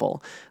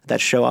example that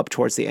show up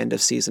towards the end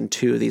of season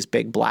 2, these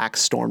big black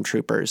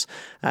stormtroopers.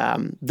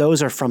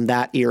 Those are from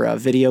that era,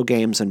 video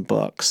games and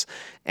books.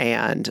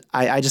 And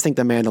I just think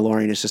The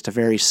Mandalorian is just a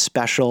very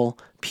special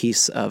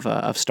piece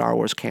of Star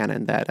Wars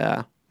canon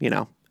that,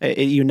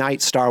 it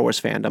unites Star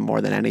Wars fandom more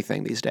than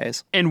anything these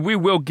days. And we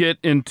will get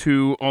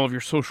into all of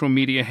your social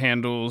media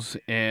handles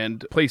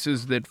and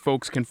places that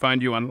folks can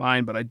find you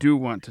online, but I do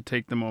want to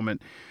take the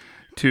moment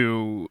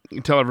to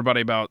tell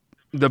everybody about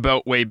the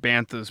Beltway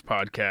Banthas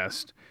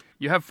podcast.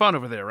 You have fun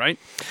over there, right?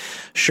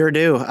 Sure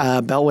do.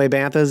 Beltway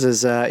Banthas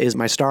is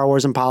my Star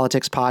Wars and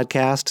Politics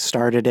podcast.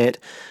 Started it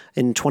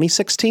in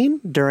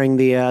 2016 during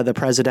the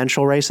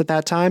presidential race at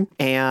that time.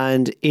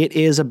 And it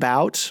is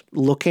about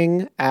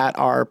looking at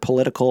our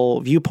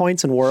political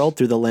viewpoints and world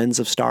through the lens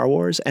of Star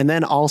Wars, and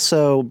then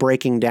also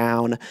breaking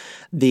down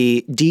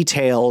the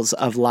details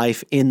of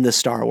life in the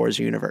Star Wars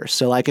universe.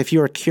 So like if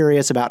you're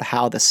curious about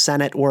how the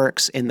Senate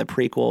works in the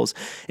prequels,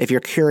 if you're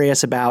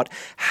curious about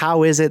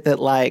how is it that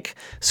like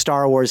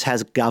Star Wars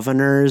has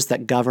governors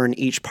that govern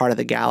each part of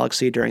the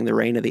galaxy during the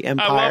reign of the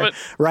Empire, I love it.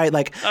 Right?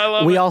 Like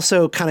we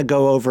also kind of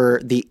go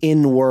over the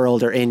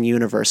in-world or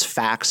in-universe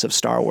facts of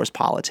Star Wars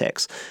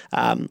politics,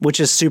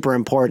 which is super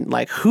important.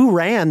 Like who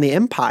ran the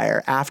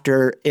Empire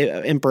after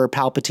Emperor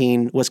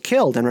Palpatine was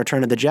killed in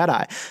Return of the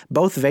Jedi?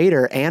 Both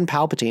Vader and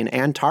Palpatine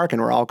and Tarkin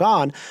were all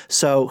gone.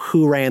 So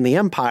who ran the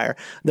Empire?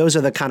 Those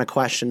are the kind of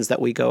questions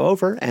that we go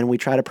over and we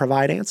try to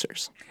provide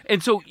answers.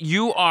 And so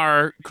you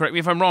are, correct me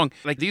if I'm wrong,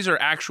 like these are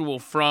actual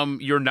from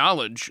your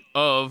knowledge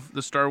of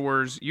the Star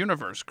Wars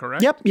universe,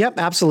 correct? Yep,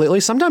 absolutely.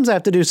 Sometimes I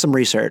have to do some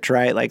research,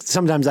 right? Like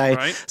sometimes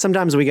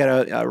we get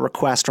a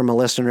request from a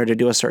listener to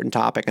do a certain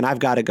topic and I've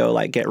got to go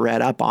like get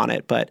read up on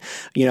it. But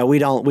we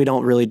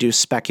don't really do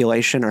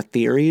speculation or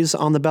theories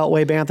on the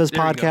Beltway Banthas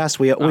podcast.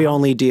 We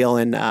only deal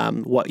in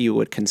what you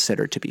would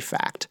consider to be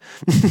fact.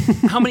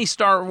 How many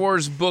Star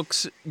Wars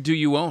books do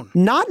you own?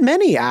 Not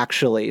many,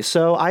 actually.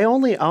 So I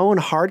only own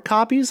hard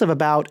copies of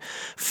about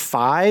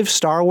 5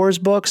 Star Wars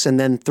books and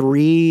then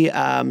 3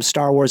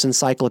 Star Wars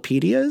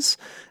encyclopedias.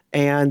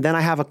 And then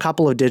I have a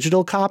couple of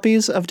digital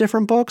copies of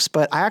different books,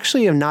 but I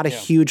actually am not a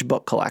huge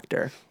book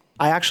collector.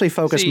 I actually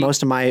focus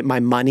most of my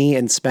money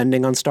and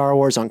spending on Star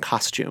Wars on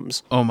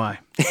costumes. Oh, my.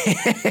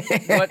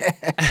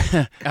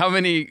 How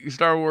many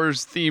Star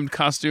Wars themed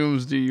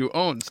costumes do you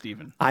own,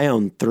 Stephen? I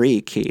own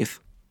 3, Keith.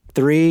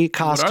 3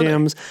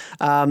 costumes.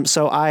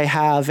 So I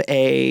have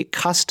a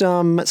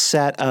custom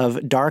set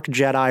of dark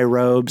Jedi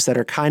robes that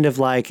are kind of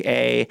like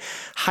a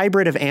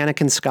hybrid of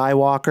Anakin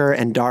Skywalker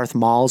and Darth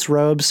Maul's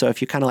robes. So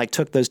if you kind of like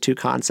took those 2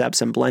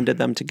 concepts and blended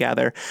them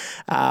together.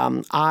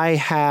 I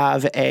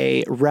have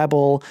a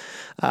rebel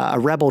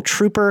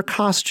trooper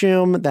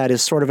costume that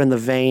is sort of in the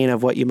vein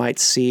of what you might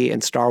see in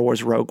Star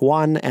Wars Rogue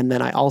One. And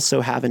then I also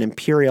have an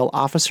Imperial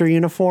officer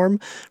uniform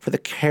for the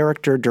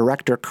character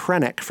Director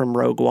Krennic from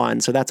Rogue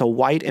One. So that's a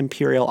white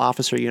Imperial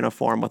officer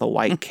uniform with a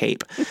white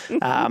cape.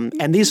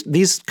 And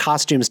these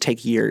costumes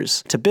take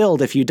years to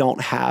build if you don't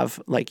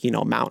have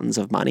mountains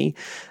of money.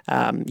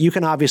 You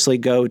can obviously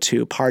go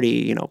to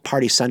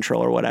Party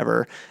Central or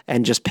whatever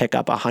and just pick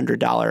up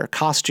 $100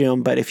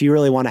 costume. But if you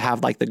really want to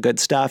have like the good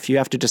stuff, you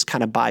have to just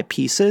kind of buy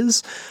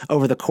pieces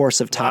over the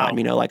course of time.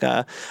 Wow. Like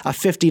a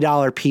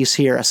 $50 piece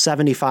here, a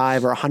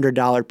 $75 or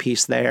 $100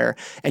 piece there,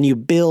 and you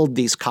build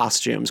these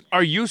costumes.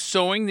 Are you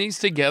sewing these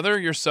together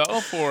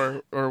yourself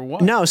or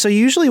what? No, so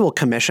usually we'll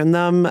commission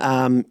them.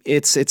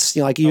 It's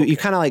you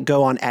kind of like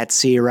go on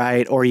Etsy,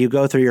 right? Or you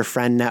go through your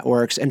friend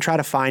networks and try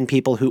to find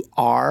people who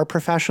are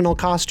professional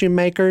costume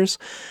makers.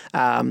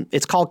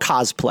 It's called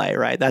cosplay,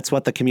 right? That's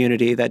what the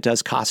community that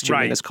does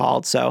costuming is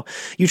called. So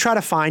you try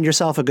to find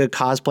yourself a good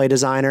cosplay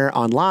designer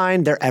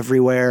online. They're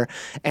everywhere.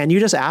 And you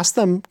just ask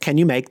them, can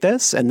you make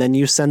this? And then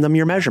you send them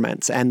your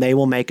measurements and they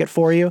will make it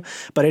for you.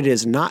 But it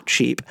is not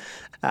cheap.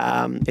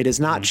 It is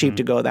not cheap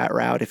to go that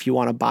route if you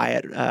want to buy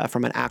it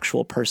from an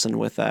actual person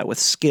with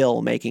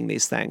skill making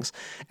these things.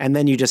 And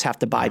then you just have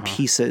to buy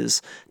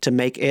pieces to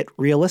make it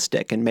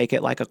realistic and make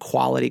it like a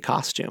quality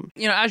costume.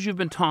 As you've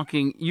been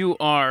talking, you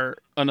are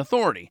an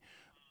authority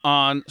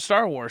on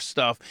Star Wars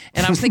stuff.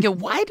 And I was thinking,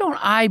 why don't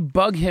I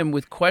bug him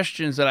with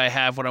questions that I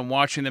have when I'm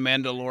watching The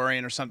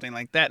Mandalorian or something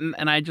like that?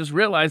 And I just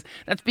realized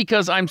that's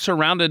because I'm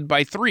surrounded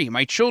by 3.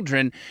 My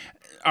children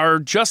are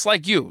just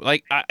like you.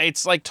 Like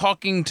it's like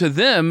talking to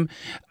them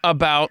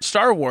about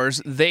Star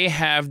Wars. They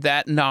have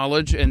that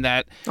knowledge and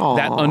that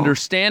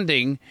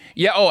understanding.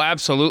 Yeah,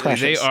 absolutely.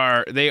 Precious.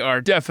 They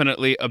are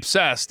definitely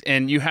obsessed,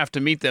 and you have to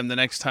meet them the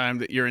next time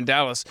that you're in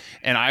Dallas,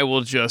 and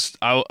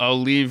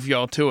I'll leave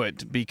y'all to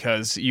it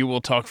because you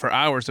will talk for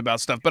hours about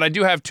stuff. But I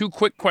do have 2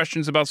 quick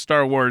questions about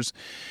Star Wars.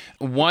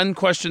 One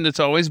question that's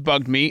always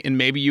bugged me, and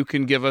maybe you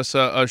can give us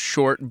a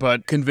short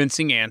but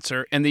convincing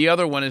answer. And the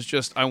other one is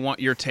just, I want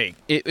your take.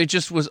 It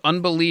just was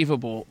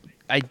unbelievable.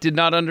 I did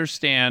not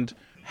understand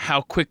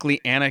how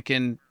quickly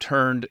Anakin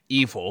turned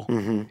evil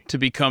to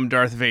become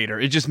Darth Vader.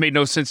 It just made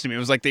no sense to me. It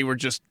was like they were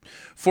just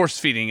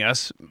force-feeding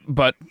us.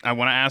 But I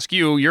want to ask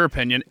you your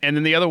opinion. And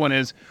then the other one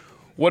is,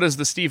 what does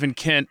the Stephen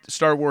Kent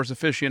Star Wars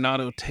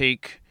aficionado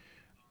take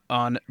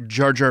on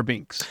Jar Jar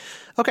Binks?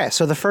 Okay,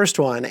 so the first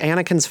one,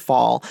 Anakin's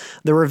Fall.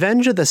 The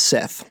Revenge of the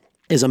Sith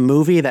is a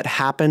movie that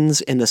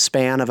happens in the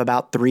span of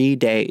about 3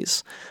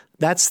 days.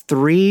 That's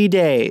 3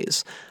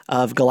 days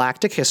of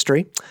galactic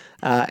history,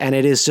 and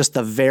it is just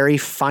the very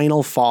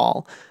final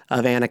fall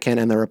of Anakin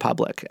and the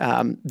Republic.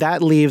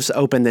 That leaves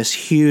open this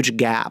huge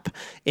gap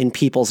in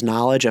people's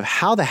knowledge of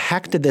how the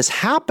heck did this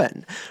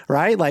happen,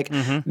 right? Like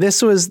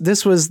this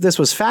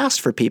was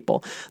fast for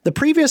people. The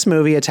previous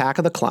movie, Attack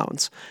of the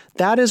Clones,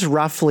 that is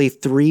roughly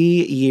 3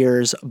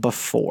 years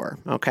before.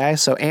 Okay,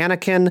 so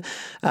Anakin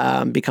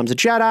becomes a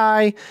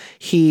Jedi.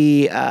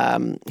 He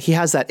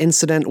has that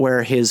incident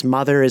where his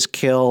mother is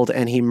killed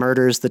and he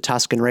murders the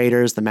Tusken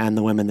Raiders, the men,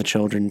 the women, the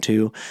children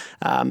too,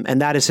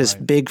 and that is his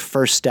big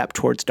first step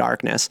towards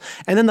darkness.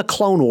 And then the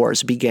Clone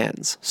Wars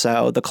begins.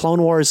 So the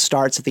Clone Wars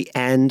starts at the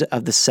end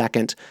of the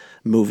second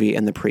movie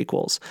in the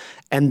prequels.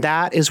 And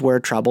that is where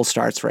trouble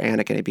starts for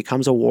Anakin. He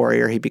becomes a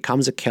warrior. He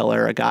becomes a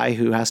killer, a guy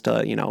who has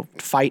to,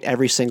 fight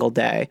every single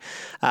day.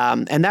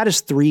 And that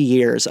is 3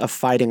 years of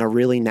fighting a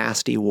really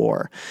nasty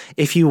war.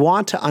 If you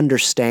want to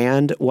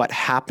understand what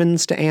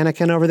happens to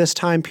Anakin over this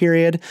time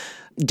period,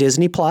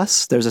 Disney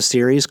Plus, there's a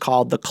series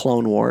called The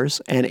Clone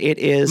Wars, and it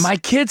is... My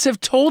kids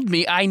have told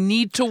me I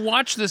need to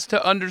watch this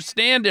to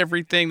understand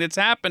everything that's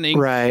happening.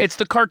 Right. It's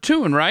the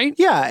cartoon, right?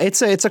 Yeah,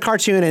 it's a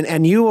cartoon,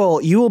 and you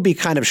will be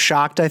kind of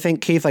shocked, I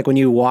think, Keith, like when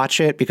you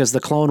watch it, because The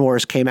Clone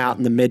Wars came out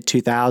in the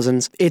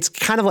mid-2000s. It's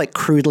kind of like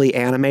crudely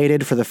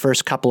animated for the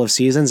first couple of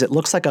seasons. It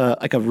looks like a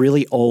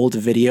really old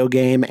video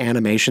game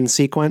animation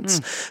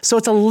sequence. So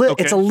it's a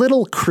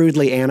little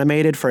crudely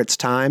animated for its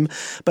time,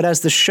 but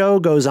as the show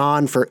goes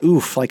on for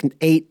like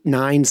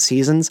 8-9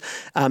 seasons,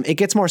 it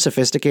gets more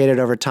sophisticated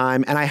over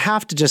time. And I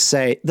have to just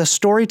say, the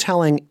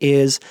storytelling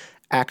is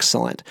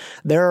excellent.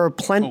 There are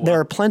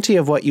plenty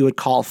of what you would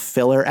call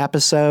filler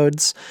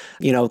episodes,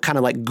 kind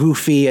of like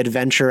goofy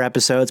adventure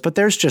episodes, but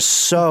there's just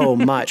so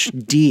much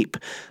deep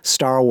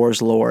Star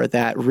Wars lore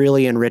that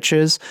really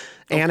enriches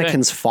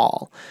Anakin's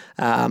fall.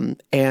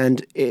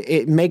 And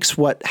it makes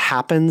what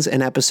happens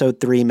in episode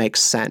 3 make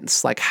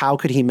sense. Like, how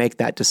could he make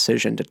that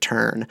decision to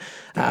turn?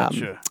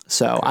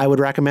 So I would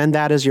recommend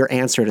that as your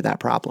answer to that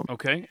problem.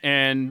 Okay.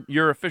 And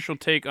your official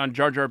take on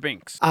Jar Jar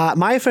Binks?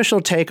 My official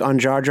take on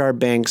Jar Jar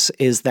Binks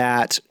is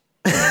that,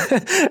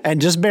 and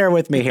just bear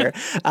with me here,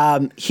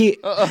 he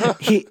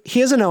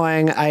is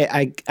annoying.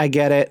 I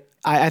get it.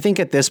 I think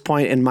at this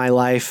point in my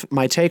life,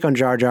 my take on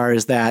Jar Jar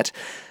is that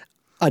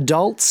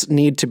adults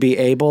need to be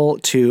able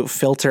to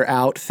filter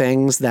out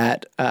things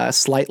that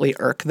slightly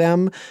irk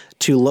them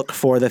to look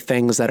for the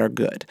things that are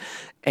good.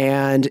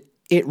 And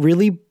it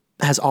really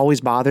has always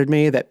bothered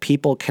me that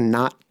people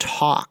cannot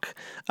talk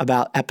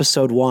about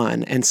episode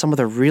 1 and some of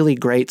the really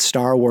great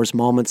Star Wars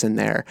moments in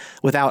there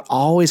without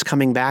always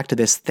coming back to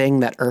this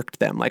thing that irked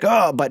them. Like,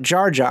 oh, but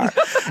Jar Jar.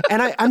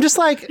 And I'm just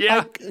like,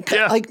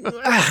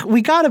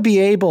 we got to be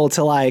able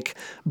to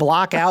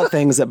block out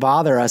things that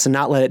bother us and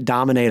not let it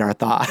dominate our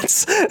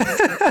thoughts.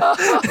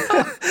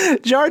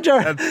 Jar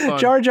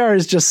Jar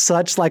is just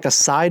such like a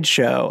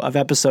sideshow of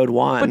episode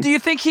 1. But do you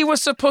think he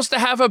was supposed to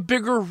have a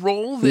bigger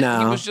role?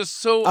 That he was just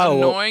so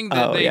annoying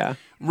that they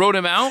wrote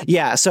him out?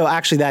 Yeah, so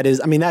actually that is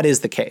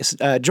the case.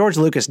 George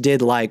Lucas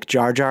did like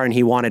Jar Jar and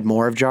he wanted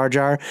more of Jar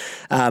Jar,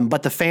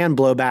 but the fan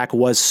blowback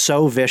was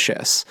so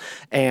vicious,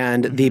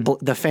 and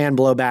the fan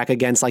blowback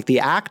against the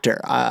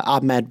actor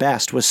Ahmed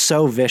Best was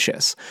so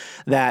vicious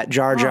that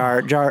Jar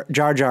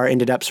Jar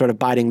ended up sort of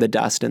biting the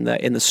dust in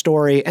the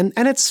story, and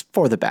it's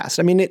for the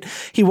best. I mean,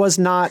 he was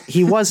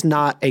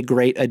not a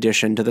great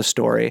addition to the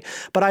story,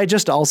 but I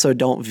just also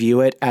don't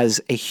view it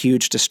as a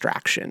huge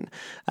distraction.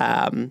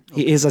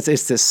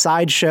 It's this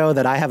side show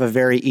that I have a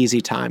very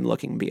easy time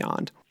looking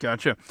beyond.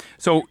 Gotcha.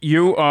 So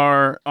you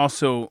are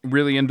also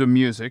really into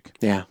music.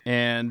 Yeah.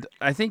 And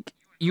I think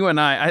you and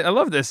I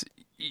love this.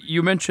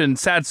 You mentioned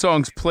sad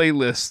songs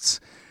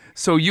playlists.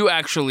 So you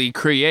actually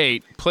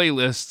create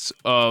playlists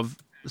of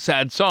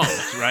sad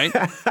songs, right?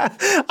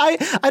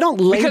 I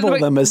don't label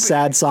them as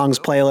sad songs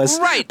playlists.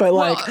 Right. But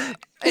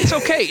it's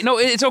okay. No,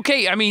 it's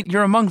okay. I mean,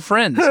 you're among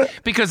friends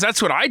because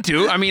that's what I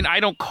do. I mean,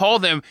 I don't call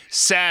them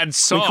sad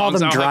songs. We call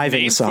them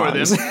driving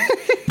songs.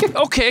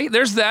 Okay,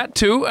 there's that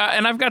too.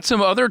 And I've got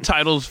some other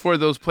titles for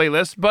those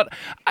playlists, but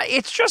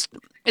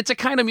it's a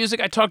kind of music.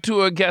 I talked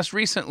to a guest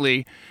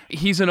recently.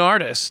 He's an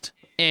artist,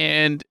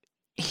 and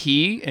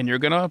you're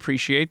going to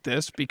appreciate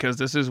this because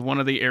this is one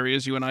of the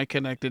areas you and I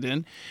connected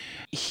in.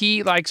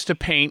 He likes to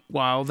paint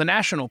while the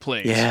National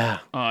plays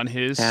on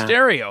his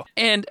stereo.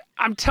 And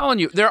I'm telling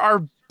you, there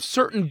are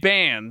certain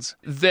bands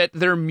that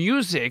their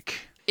music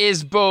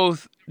is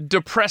both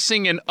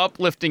depressing and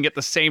uplifting at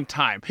the same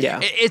time. Yeah.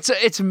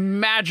 It's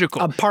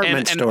magical.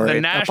 Apartment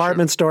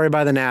Story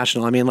by the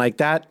National. I mean, like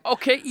that.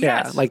 Okay,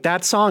 yes. Yeah, like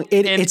that song,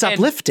 it's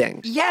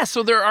uplifting. Yeah,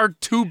 so there are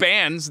two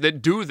bands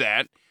that do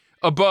that.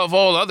 above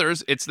all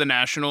others, it's the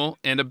National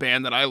and a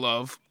band that I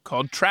love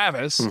called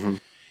Travis. Mm-hmm.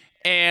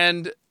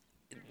 And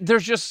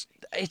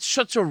it's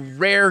such a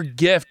rare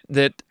gift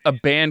that a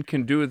band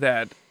can do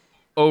that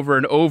over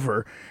and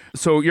over.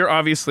 So you're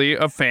obviously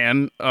a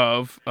fan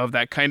of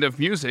that kind of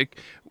music.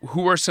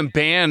 Who are some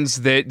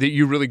bands that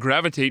you really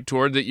gravitate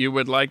toward that you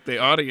would like the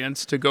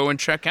audience to go and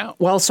check out?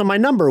 Well, so my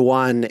number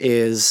one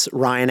is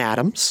Ryan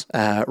Adams.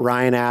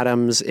 Ryan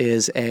Adams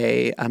is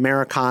a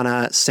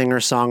Americana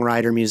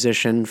singer-songwriter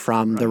musician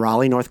from the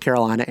Raleigh, North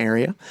Carolina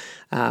area.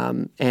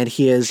 And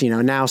he is,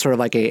 now sort of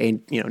like a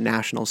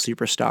national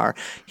superstar.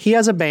 He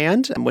has a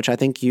band, which I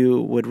think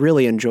you would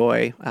really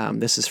enjoy.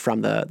 This is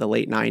from the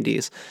late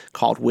 90s,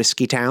 called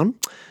Whiskey Town.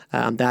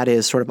 That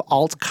is sort of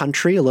alt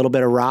country, a little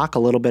bit of rock, a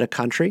little bit of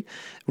country.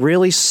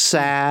 Really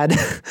sad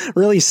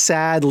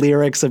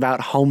lyrics about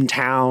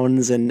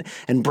hometowns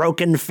and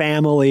broken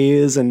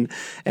families and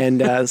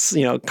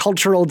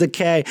cultural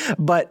decay.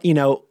 But,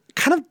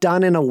 kind of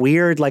done in a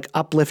weird, like,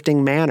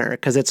 uplifting manner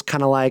because it's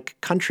kind of like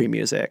country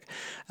music.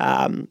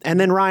 And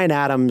then Ryan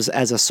Adams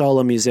as a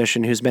solo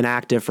musician who's been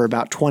active for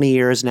about 20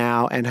 years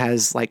now and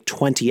has like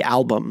 20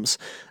 albums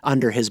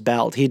under his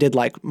belt. He did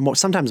like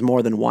sometimes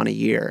more than one a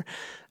year.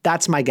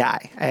 That's my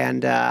guy.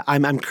 And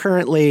I'm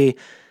currently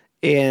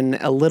in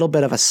a little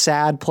bit of a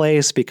sad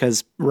place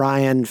because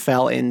Ryan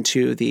fell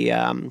into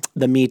the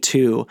Me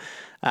Too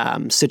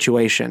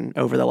situation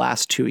over the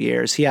last 2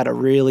 years. He had a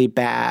really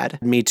bad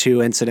Me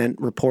Too incident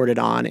reported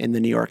on in the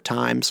New York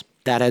Times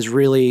that has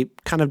really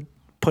kind of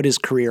put his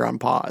career on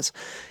pause.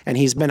 And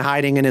he's been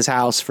hiding in his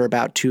house for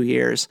about 2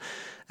 years.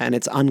 And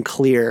it's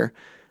unclear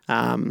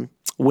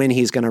when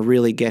he's going to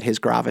really get his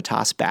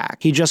gravitas back.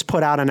 He just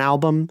put out an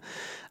album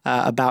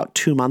about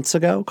 2 months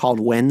ago called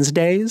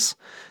Wednesdays.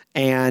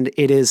 And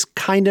it is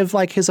kind of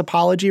like his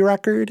apology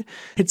record.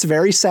 It's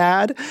very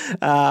sad,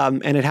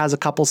 and it has a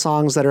couple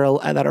songs that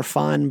are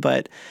fun,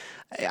 but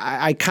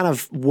I kind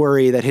of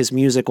worry that his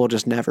music will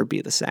just never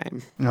be the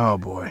same. Oh,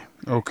 boy.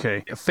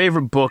 Okay. A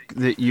favorite book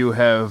that you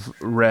have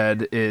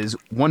read is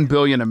 1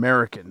 Billion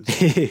Americans.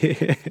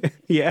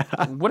 Yeah.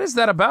 What is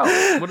that about?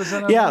 What is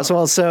that about? Yeah,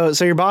 so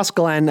your boss,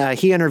 Glenn,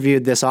 he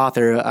interviewed this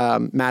author,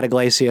 Matt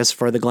Iglesias,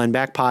 for the Glenn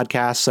Beck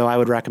podcast, so I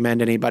would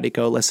recommend anybody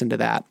go listen to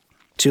that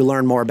to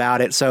learn more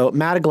about it. So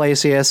Matt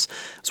Iglesias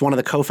is one of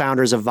the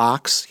co-founders of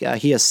Vox.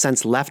 He has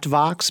since left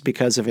Vox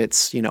because of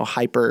its,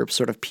 hyper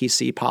sort of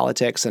PC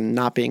politics and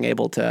not being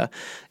able to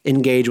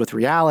engage with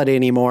reality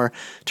anymore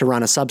to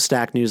run a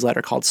Substack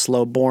newsletter called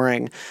Slow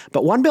Boring.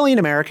 But 1 Billion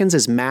Americans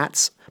is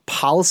Matt's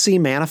policy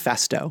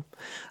manifesto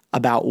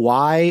about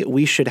why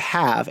we should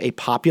have a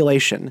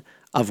population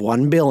of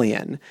 1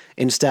 billion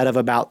instead of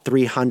about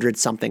 300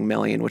 something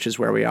million, which is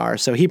where we are.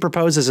 So he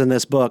proposes in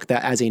this book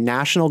that as a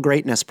national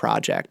greatness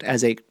project,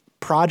 as a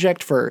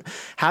project for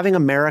having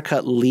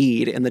America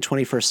lead in the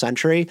 21st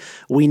century,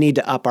 we need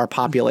to up our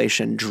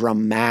population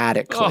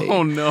dramatically.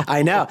 Oh no.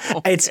 I know.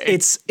 Okay.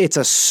 It's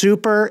a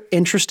super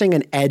interesting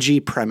and edgy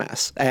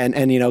premise. And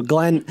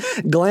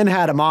Glenn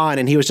had him on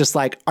and he was just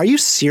like, "Are you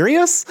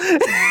serious?"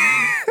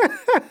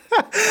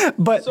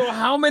 But so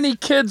how many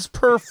kids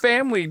per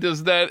family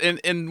does that,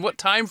 and what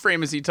time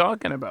frame is he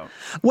talking about?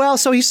 Well,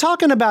 so he's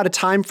talking about a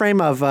time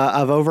frame of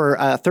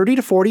over 30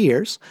 to 40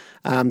 years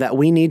that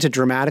we need to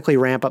dramatically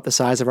ramp up the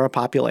size of our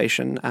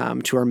population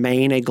to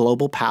remain a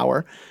global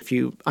power. If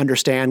you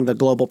understand the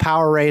global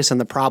power race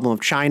and the problem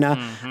of China,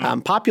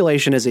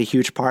 population is a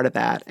huge part of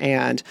that.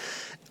 And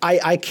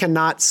I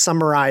cannot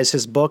summarize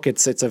his book.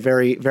 It's a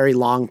very, very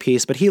long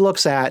piece, but he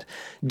looks at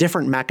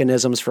different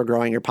mechanisms for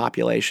growing your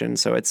population.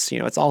 So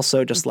it's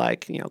also just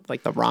like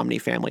the Romney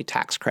family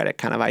tax credit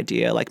kind of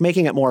idea, like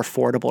making it more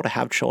affordable to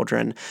have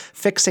children,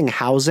 fixing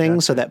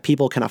housing so that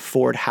people can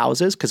afford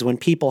houses. Because when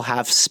people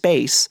have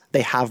space,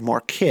 they have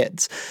more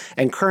kids.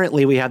 And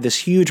currently we have this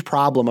huge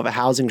problem of a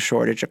housing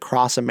shortage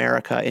across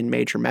America in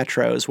major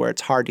metros where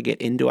it's hard to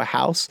get into a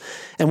house.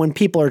 And when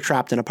people are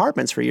trapped in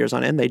apartments for years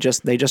on end, they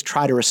just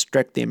try to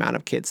restrict the amount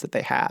of kids that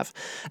they have.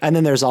 And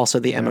then there's also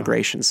the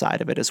immigration side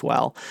of it as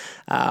well.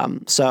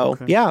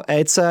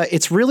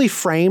 It's really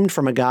framed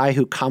from a guy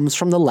who comes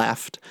from the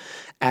left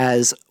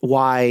as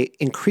why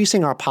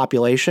increasing our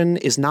population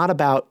is not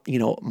about,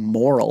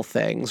 moral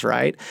things,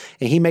 right?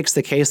 And he makes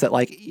the case that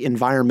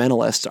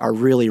environmentalists are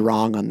really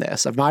wrong on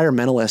this.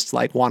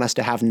 Environmentalists want us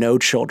to have no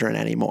children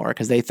anymore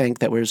because they think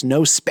that there's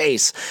no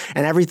space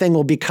and everything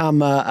will become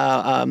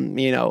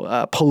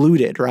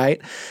polluted, right?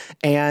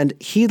 And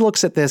he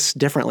looks at this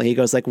differently. He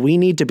goes we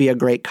need to be a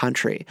great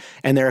country.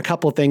 And there are a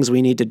couple of things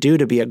we need to do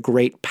to be a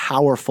great,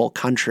 powerful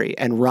country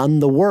and run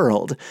the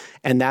world.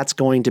 And that's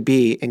going to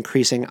be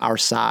increasing our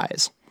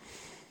size.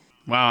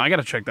 Wow, I got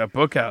to check that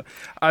book out.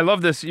 I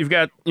love this. You've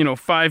got,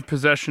 5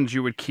 possessions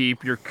you would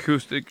keep: your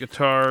acoustic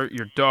guitar,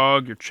 your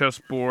dog, your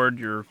chessboard,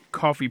 your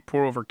coffee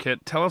pour-over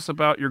kit. Tell us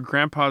about your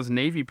grandpa's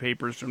Navy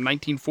papers from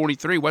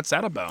 1943. What's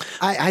that about?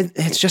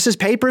 It's just his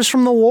papers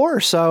from the war.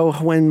 So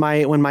when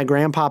my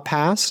grandpa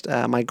passed,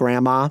 my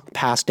grandma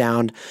passed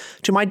down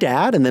to my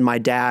dad, and then my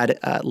dad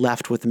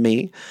left with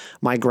me.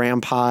 My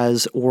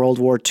grandpa's World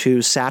War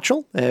II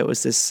satchel.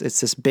 It's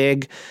this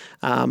big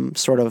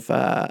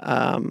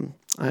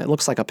it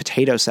looks like a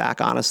potato sack,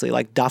 honestly,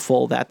 like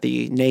duffel that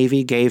the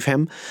Navy gave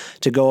him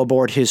to go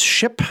aboard his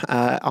ship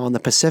on the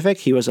Pacific.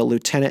 He was a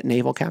lieutenant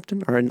naval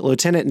captain, or a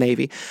lieutenant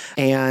Navy,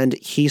 and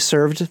he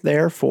served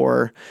there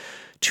for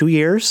 2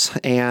 years.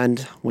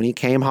 And when he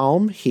came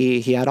home, he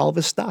had all of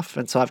his stuff.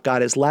 And so I've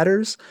got his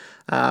letters,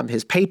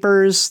 his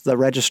papers, the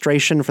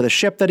registration for the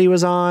ship that he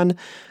was on,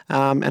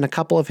 and a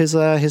couple of his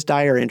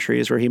diary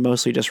entries where he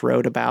mostly just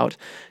wrote about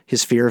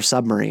his fear of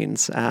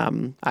submarines.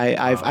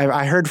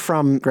 I heard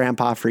from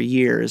Grandpa for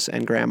years,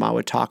 and Grandma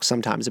would talk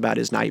sometimes about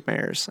his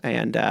nightmares.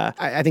 And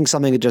I think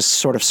something that just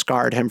sort of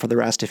scarred him for the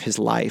rest of his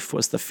life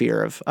was the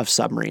fear of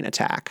submarine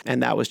attack.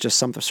 And that was just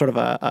some sort of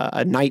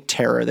a night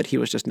terror that he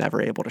was just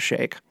never able to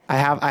shake.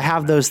 I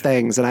have those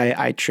things, and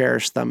I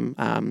cherish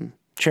them.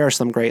 Cherish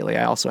them greatly.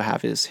 I also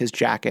have his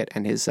jacket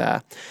and his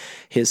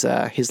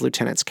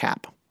lieutenant's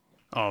cap.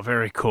 Oh,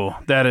 very cool.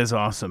 That is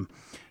awesome.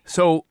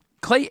 So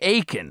Clay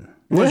Aiken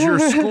was your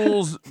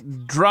school's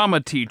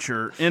drama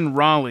teacher in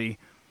Raleigh.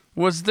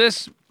 Was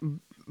this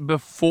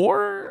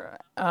before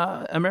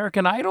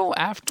American Idol?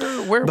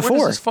 After? Where does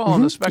this fall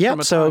on the spectrum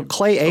of so time?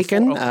 Clay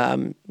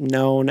Aiken,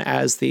 known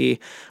as the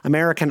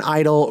American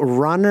Idol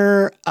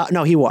runner.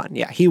 No, he won.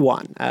 Yeah, he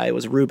won. It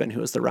was Rubin who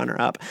was the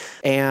runner-up.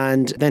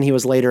 And then he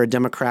was later a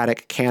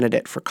Democratic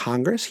candidate for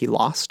Congress. He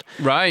lost.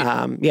 Right.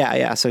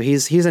 Yeah. So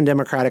he's in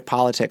Democratic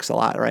politics a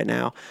lot right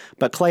now.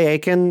 But Clay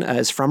Aiken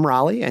is from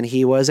Raleigh, and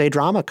he was a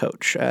drama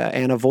coach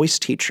and a voice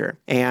teacher.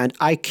 And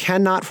I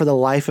cannot for the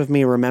life of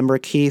me remember,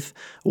 Keith,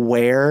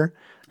 where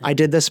I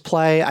did this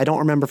play. I don't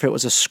remember if it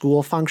was a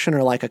school function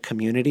or like a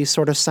community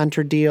sort of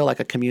center deal,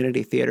 like a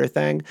community theater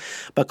thing.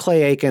 But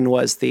Clay Aiken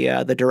was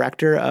the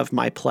director of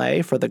my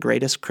play for the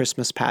greatest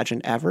Christmas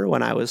pageant ever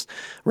when I was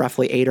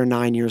roughly 8 or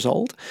 9 years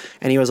old.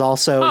 And he was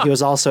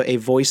also a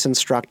voice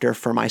instructor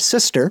for my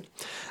sister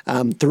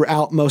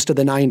throughout most of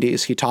the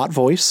 90s. He taught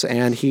voice,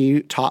 and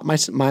he taught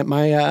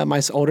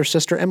my older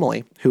sister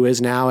Emily, who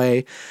is now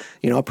a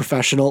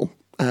professional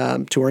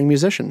touring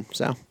musician.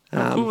 So.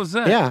 How cool was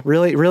that? Yeah,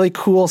 really, really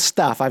cool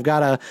stuff. I've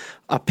got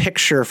a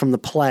picture from the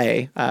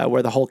play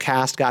where the whole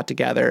cast got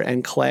together,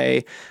 and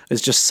Clay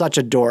is just such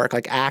a dork,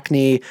 like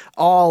acne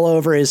all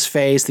over his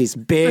face, these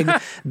big,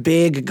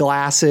 big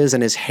glasses,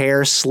 and his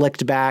hair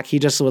slicked back. He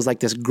just was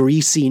like this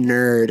greasy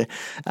nerd.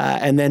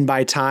 And then by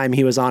the time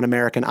he was on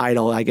American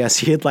Idol, I guess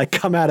he had like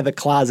come out of the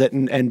closet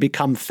and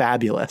become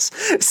fabulous.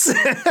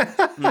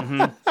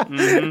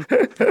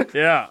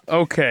 Yeah.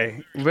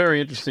 Okay.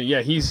 Very interesting.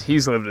 Yeah,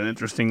 he's lived an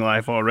interesting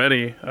life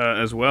already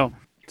as well.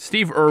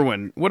 Steve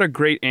Irwin, what a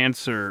great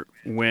answer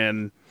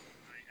when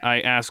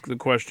I ask the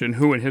question,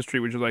 who in history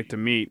would you like to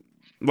meet?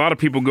 A lot of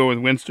people go with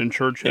Winston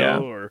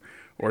Churchill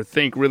or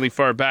think really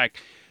far back.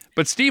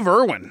 But Steve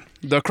Irwin,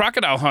 the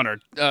crocodile hunter,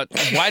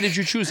 why did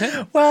you choose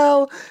him?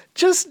 Well,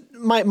 just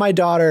my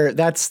daughter,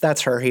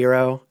 that's her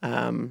hero.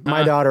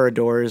 My daughter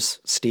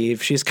adores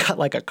Steve. She's got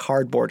like a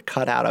cardboard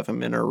cutout of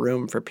him in her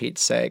room, for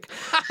Pete's sake.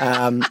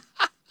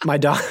 My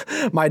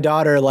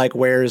daughter like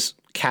wears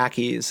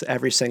khakis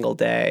every single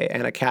day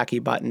and a khaki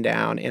button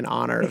down in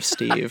honor of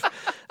Steve.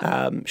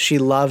 She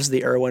loves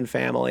the Irwin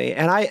family,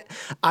 and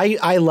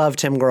I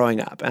loved him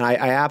growing up, and I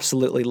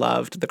absolutely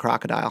loved the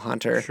crocodile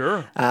hunter.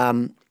 Sure.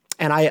 And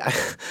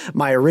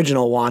my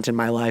original want in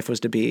my life was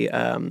to be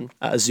a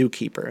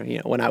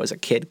zookeeper, when I was a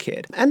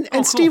kid. And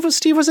cool.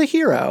 Steve was a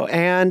hero,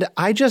 and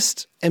I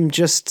just am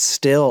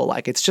still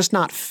like, it's just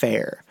not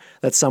fair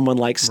that someone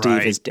like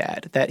Steve is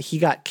dead, that he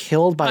got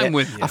killed by a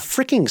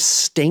freaking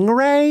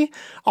stingray.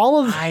 All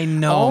of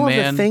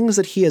the things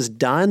that he has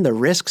done, the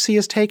risks he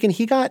has taken,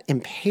 he got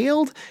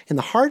impaled in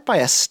the heart by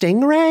a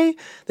stingray.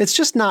 That's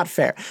just not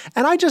fair.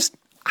 And I just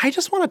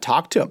want to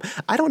talk to him.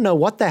 I don't know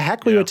what the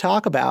heck we would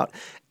talk about.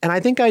 And I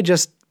think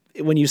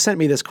when you sent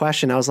me this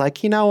question, I was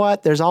like, you know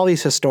what? There's all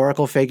these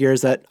historical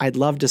figures that I'd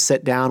love to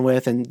sit down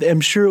with, and I'm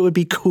sure it would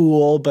be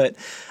cool, but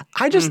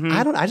I just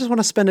want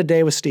to spend a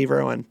day with Steve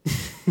Irwin.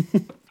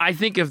 I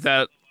think of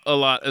that a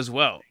lot as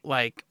well.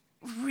 Like,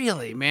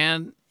 really,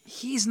 man,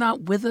 he's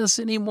not with us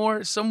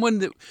anymore. Someone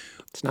that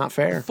it's not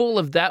fair. Full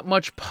of that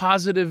much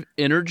positive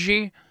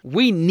energy.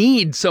 We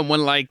need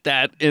someone like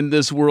that in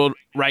this world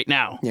right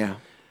now. Yeah.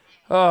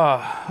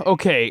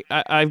 Okay.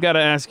 I've got to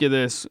ask you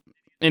this.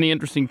 Any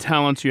interesting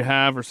talents you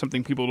have or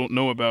something people don't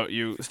know about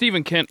you?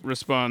 Stephen Kent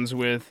responds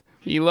with,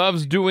 he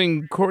loves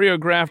doing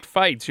choreographed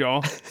fights,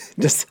 y'all.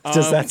 Does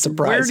that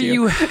surprise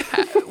you?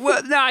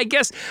 Well, no, I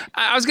guess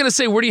I was going to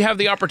say, where do you have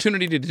the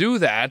opportunity to do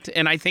that?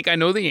 And I think I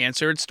know the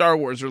answer. It's Star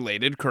Wars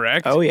related,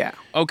 correct? Oh, yeah.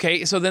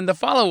 Okay, so then the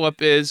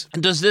follow-up is,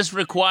 does this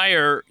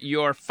require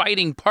your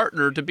fighting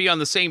partner to be on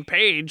the same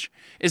page?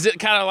 Is it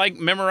kind of like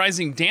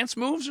memorizing dance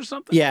moves or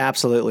something? Yeah,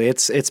 absolutely.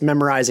 It's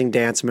memorizing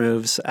dance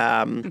moves,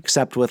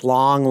 except with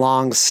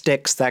long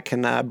sticks that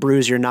can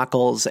bruise your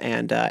knuckles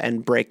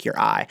and break your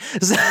eye.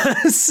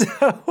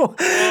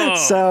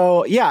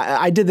 So yeah,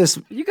 I did this.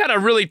 You got to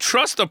really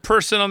trust a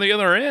person on the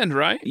other end,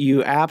 right?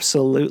 You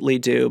absolutely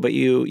do, but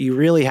you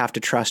really have to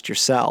trust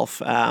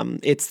yourself.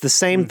 It's the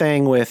same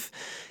thing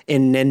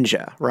in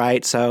Ninja,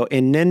 right? So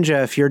in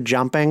Ninja, if you're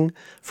jumping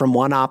from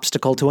one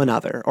obstacle to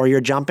another, or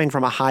you're jumping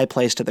from a high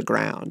place to the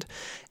ground,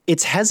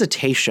 it's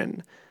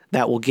hesitation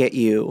that will get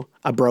you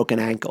a broken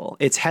ankle.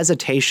 It's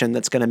hesitation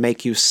that's going to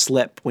make you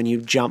slip when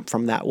you jump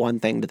from that one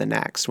thing to the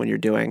next when you're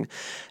doing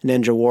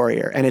Ninja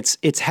Warrior. And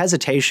it's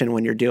hesitation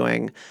when you're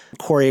doing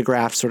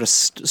choreographed sort of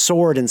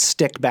sword and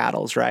stick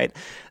battles, right?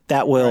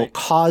 That will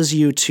cause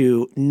you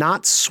to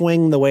not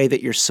swing the way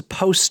that you're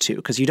supposed to,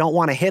 because you don't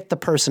want to hit the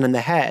person in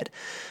the head.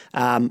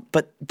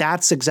 But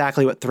that's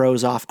exactly what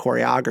throws off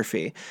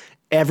choreography.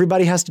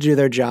 Everybody has to do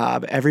their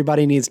job.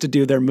 Everybody needs to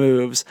do their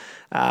moves.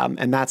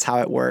 And that's how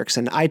it works.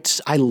 And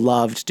I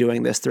loved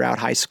doing this throughout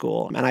high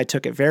school. And I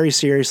took it very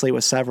seriously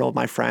with several of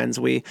my friends.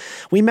 We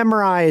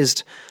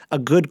memorized a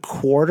good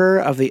quarter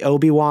of the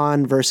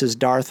Obi-Wan versus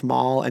Darth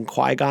Maul and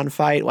Qui-Gon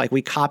fight. Like,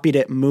 we copied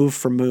it move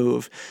for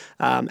move,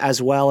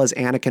 as well as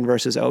Anakin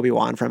versus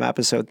Obi-Wan from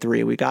Episode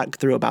 3. We got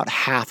through about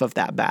half of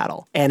that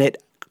battle. And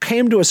it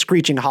came to a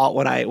screeching halt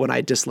when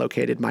I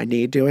dislocated my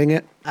knee doing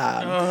it.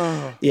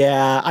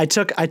 Yeah, I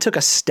took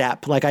a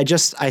step. Like,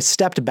 I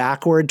stepped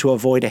backward to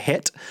avoid a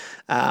hit,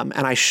 and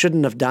I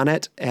shouldn't have done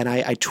it. And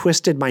I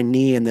twisted my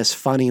knee in this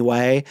funny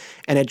way,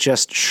 and it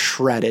just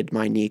shredded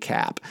my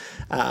kneecap.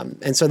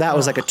 And so that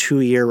was like a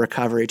 2-year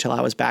recovery till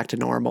I was back to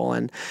normal.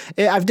 And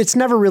it's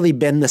never really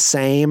been the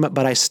same,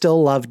 but I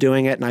still love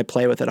doing it, and I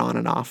play with it on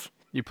and off.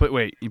 You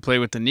play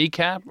with the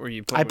kneecap, or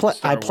you play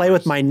with I play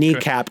with my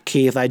kneecap,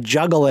 Keith. I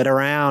juggle it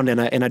around in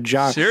a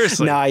jar.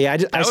 Seriously? No, yeah,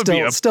 I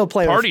still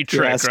play party with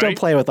trick, I still right?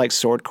 play with like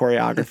sword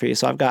choreography.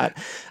 So I've got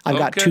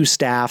 2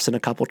 staffs and a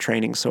couple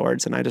training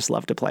swords, and I just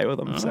love to play with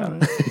them. So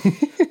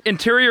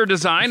interior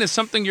design is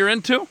something you're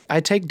into?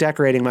 I take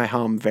decorating my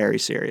home very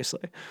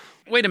seriously.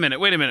 Wait a minute.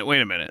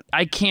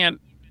 I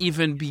can't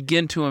even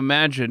begin to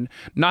imagine,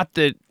 not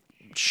that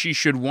she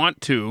should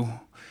want to,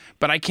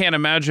 but I can't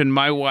imagine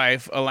my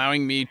wife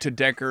allowing me to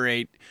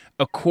decorate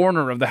a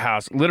corner of the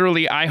house.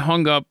 Literally, I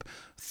hung up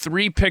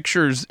 3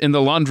 pictures in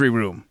the laundry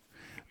room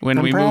when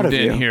we moved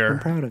in here. I'm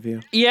proud of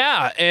you.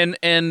 Yeah, and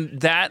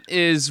that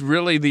is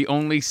really the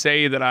only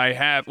say that I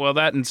have. Well,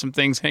 that and some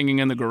things hanging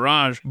in the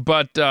garage.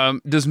 But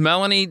does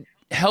Melanie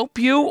help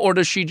you, or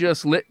does she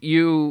just let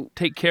you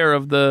take care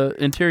of the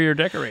interior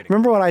decorating?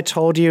 Remember what I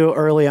told you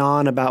early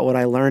on about what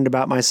I learned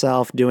about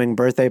myself doing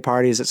birthday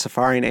parties at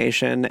Safari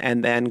Nation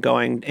and then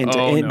going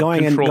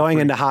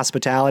into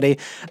hospitality?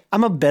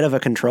 I'm a bit of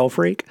a control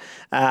freak.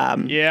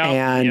 I'm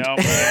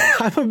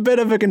a bit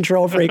of a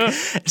control freak.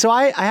 So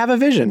I have a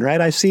vision,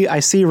 right? I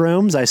see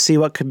rooms, I see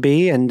what could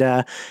be, and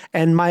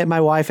my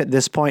wife at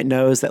this point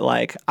knows that,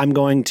 like, I'm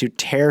going to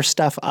tear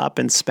stuff up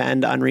and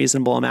spend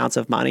unreasonable amounts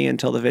of money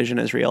until the vision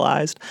is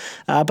realized.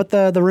 But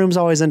the rooms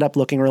always end up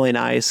looking really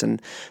nice and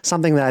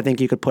something that I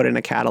think you could put in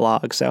a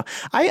catalog. So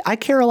I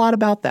care a lot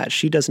about that.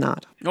 She does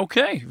not.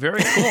 Okay,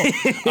 very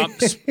cool.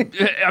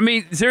 I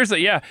mean,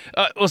 seriously, yeah.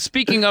 Well,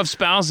 speaking of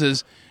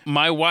spouses,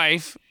 my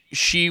wife,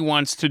 she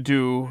wants to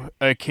do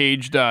a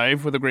cage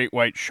dive with a great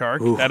white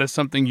shark. Ooh. That is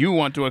something you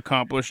want to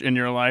accomplish in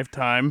your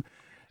lifetime.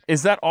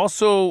 Is that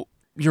also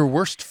your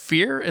worst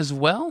fear as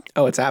well?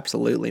 Oh, it's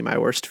absolutely my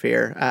worst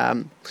fear.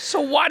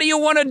 So why do you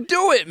want to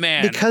do it,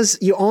 man? Because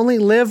you only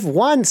live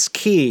once,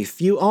 Keith.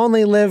 You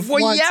only live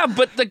once. Well, yeah,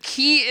 but the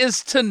key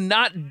is to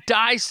not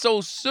die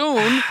so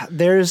soon.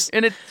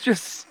 And it's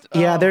just...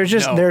 Yeah, there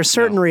are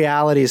certain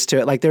realities to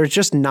it. Like, there's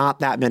just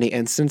not that many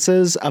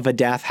instances of a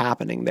death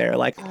happening there.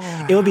 Like,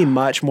 it would be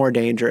much more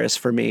dangerous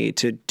for me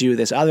to do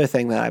this other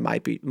thing that I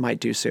might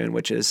do soon,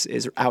 which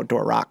is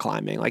outdoor rock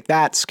climbing. Like,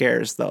 that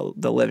scares the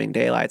living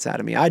daylights out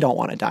of me. I don't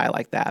want to die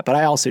like that, but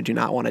I also do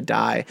not want to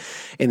die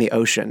in the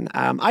ocean.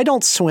 I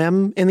don't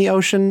swim in the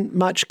ocean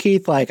much,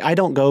 Keith. Like, I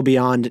don't go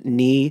beyond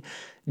knee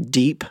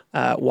deep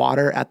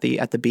water at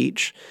the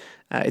beach.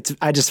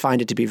 I just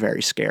find it to be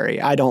very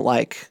scary. I don't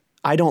like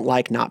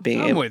not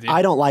being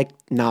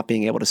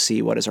able to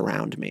see what is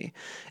around me.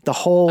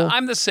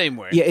 I'm the same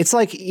way. Yeah, it's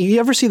like, you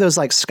ever see those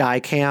like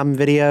sky cam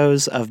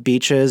videos of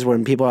beaches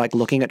when people are like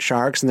looking at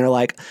sharks and they're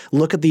like,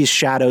 look at these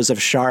shadows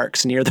of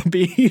sharks near the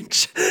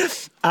beach.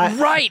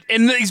 Right,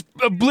 and these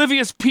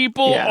oblivious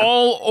people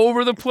all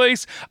over the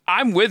place.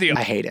 I'm with you.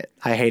 I hate it.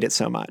 I hate it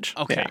so much.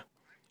 Okay. Yeah.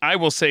 I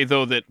will say,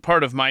 though, that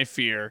part of my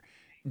fear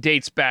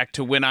dates back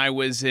to when I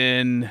was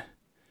in...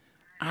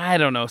 I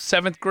don't know,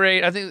 7th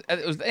grade. I think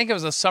it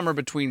was a summer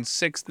between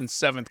 6th and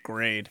 7th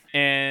grade.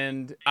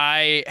 And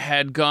I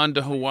had gone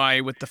to Hawaii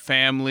with the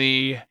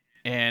family,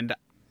 and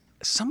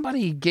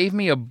somebody gave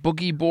me a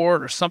boogie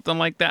board or something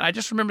like that. I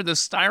just remember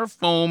this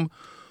styrofoam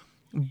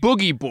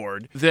boogie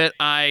board that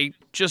I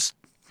just,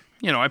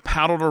 I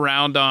paddled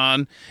around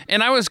on,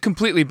 and I was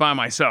completely by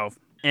myself.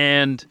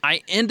 And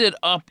I ended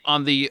up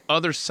on the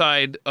other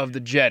side of the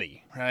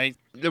jetty, right?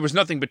 There was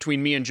nothing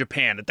between me and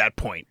Japan at that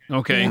point,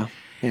 okay?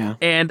 Yeah.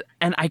 And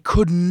I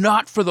could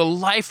not for the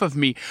life of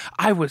me,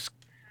 I was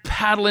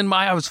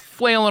I was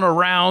flailing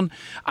around.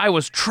 I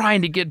was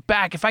trying to get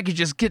back. If I could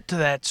just get to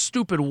that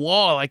stupid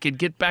wall, I could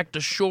get back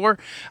to shore.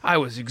 I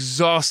was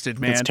exhausted,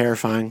 man. It's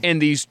terrifying.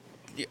 And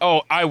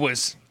I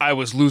was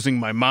losing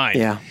my mind.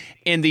 Yeah.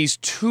 And these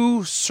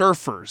two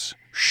surfers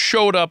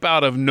showed up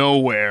out of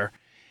nowhere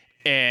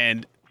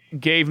and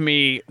gave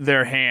me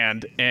their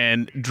hand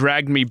and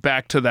dragged me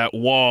back to that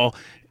wall,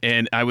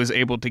 and I was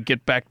able to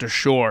get back to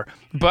shore.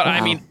 But wow.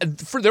 I mean,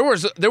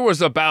 there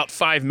was about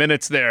 5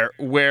 minutes there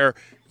where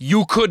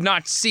you could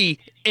not see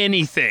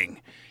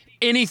anything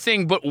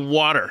but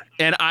water,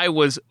 and I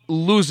was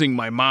losing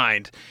my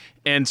mind.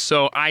 And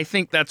so I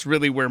think that's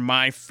really where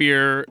my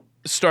fear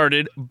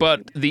started,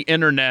 but the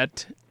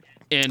internet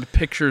and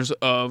pictures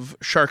of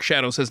shark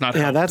shadows has not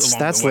helped. Yeah,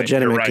 that's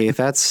legitimate, right. Keith.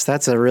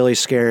 That's a really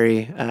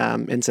scary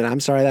incident. I'm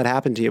sorry that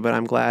happened to you, but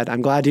I'm glad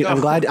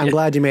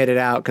you made it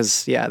out,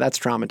 because that's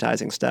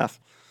traumatizing stuff.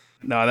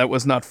 No, that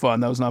was not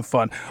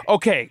fun.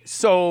 Okay,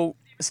 so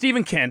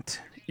Stephen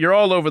Kent, you're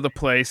all over the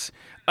place.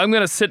 I'm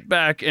going to sit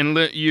back and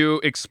let you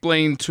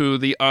explain to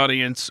the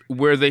audience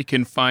where they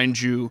can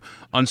find you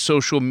on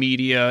social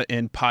media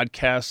and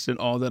podcasts and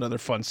all that other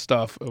fun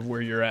stuff of where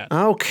you're at.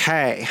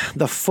 Okay,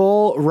 the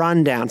full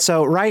rundown.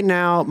 So right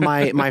now,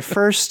 my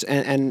first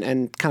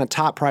and kind of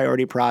top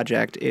priority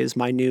project is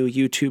my new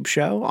YouTube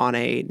show on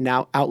a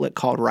now outlet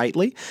called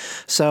Rightly.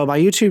 So my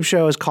YouTube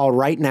show is called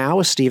Right Now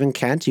with Stephen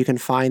Kent. You can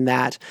find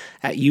that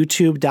at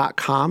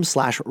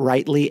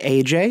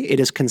youtube.com/RightlyAJ. It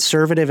is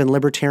conservative and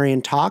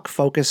libertarian talk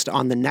focused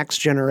on the next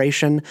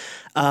generation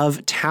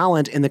of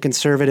talent in the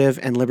conservative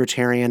and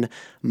libertarian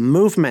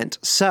movement.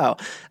 So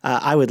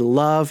I would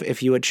love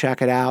if you would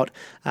check it out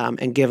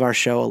and give our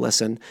show a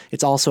listen.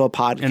 It's also a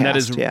podcast. And that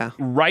is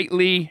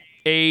Rightly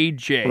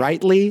AJ.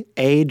 Rightly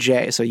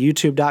AJ. So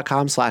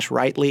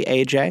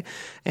youtube.com/RightlyAJ.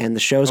 And the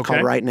show's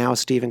called Right Now with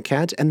Stephen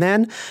Kent. And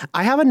then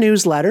I have a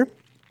newsletter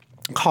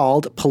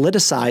called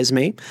Politicize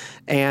Me,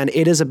 and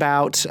it is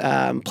about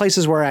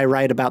places where I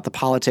write about the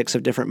politics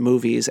of different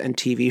movies and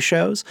TV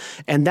shows,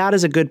 and that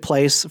is a good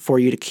place for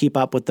you to keep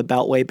up with the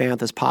Beltway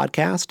Banthas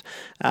podcast,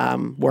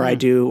 where I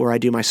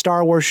do my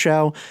Star Wars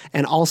show,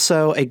 and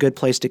also a good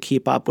place to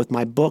keep up with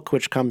my book,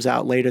 which comes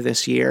out later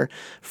this year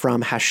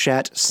from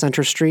Hachette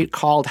Center Street,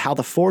 called How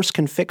the Force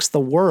Can Fix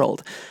the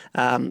World,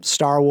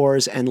 Star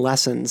Wars and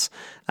Lessons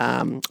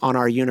on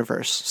our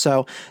universe.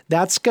 So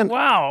that's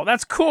Wow,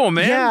 that's cool,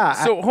 man. Yeah.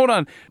 So hold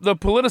on. The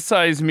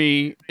Politicize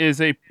Me is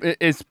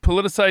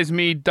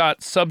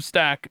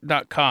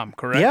politicizeme.substack.com,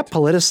 correct? Yep,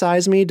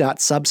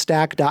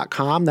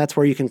 politicizeme.substack.com. That's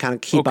where you can kind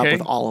of keep up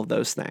with all of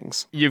those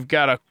things. You've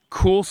got a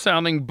cool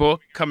sounding book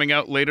coming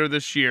out later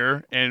this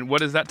year. And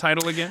what is that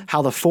title again?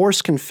 How the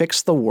Force Can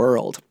Fix the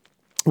World.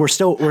 We're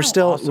still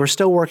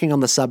working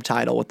on the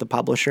subtitle with the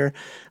publisher,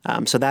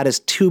 so that is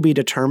to be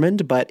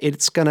determined. But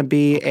it's going to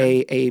be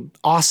a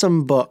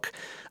awesome book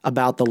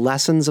about the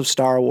lessons of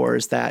Star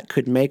Wars that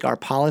could make our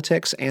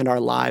politics and our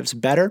lives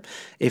better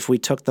if we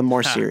took them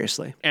more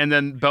seriously. And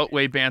then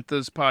Beltway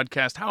Banthas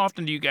podcast, how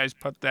often do you guys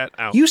put that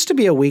out? Used to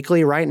be a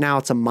weekly. Right now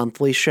it's a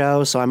monthly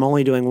show, so I'm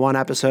only doing one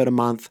episode a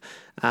month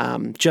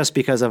just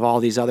because of all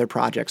these other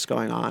projects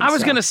going on. I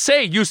was going to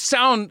say, you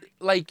sound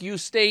like you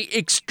stay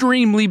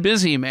extremely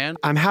busy, man.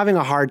 I'm having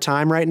a hard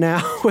time right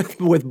now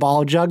with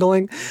ball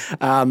juggling,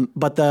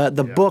 but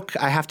the book,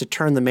 I have to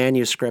turn the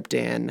manuscript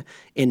in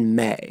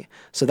May.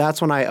 So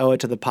that's when I owe it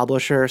to the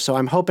publisher. So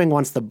I'm hoping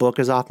once the book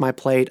is off my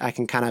plate, I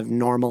can kind of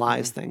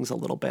normalize things a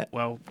little bit.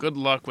 Well, good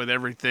luck with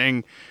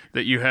everything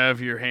that you have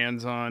your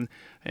hands on,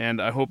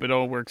 and I hope it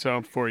all works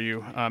out for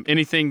you.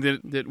 Anything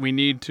that we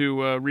need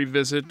to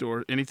revisit,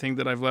 or anything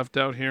that I've left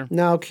out here?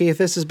 No, Keith,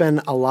 this has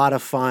been a lot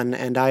of fun,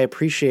 and I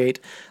appreciate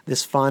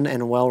this fun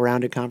and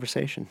well-rounded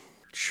conversation.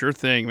 Sure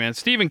thing, man.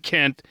 Stephen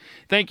Kent,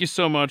 thank you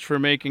so much for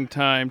making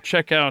time.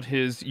 Check out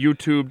his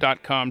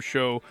youtube.com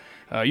show,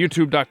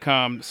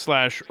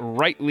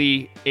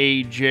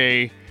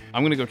 youtube.com/RightlyAJ.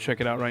 I'm going to go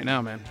check it out right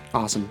now, man.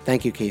 Awesome.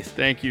 Thank you, Keith.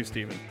 Thank you,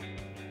 Stephen.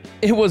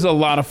 It was a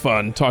lot of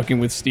fun talking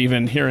with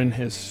Stephen, hearing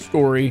his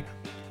story,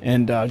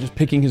 and just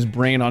picking his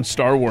brain on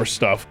Star Wars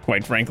stuff,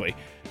 quite frankly.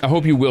 I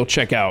hope you will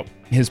check out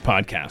his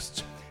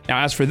podcasts.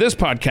 Now, as for this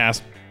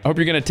podcast, I hope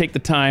you're going to take the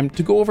time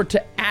to go over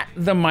to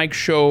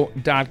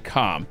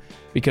 @themikeshow.com,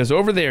 because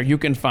over there you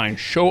can find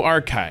show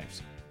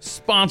archives,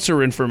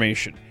 sponsor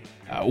information,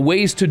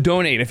 ways to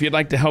donate if you'd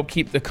like to help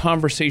keep the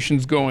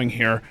conversations going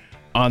here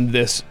on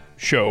this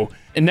show.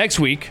 And next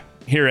week,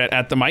 here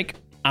at The Mike,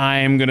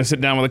 I'm going to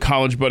sit down with a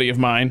college buddy of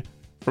mine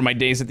from my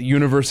days at the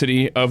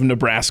University of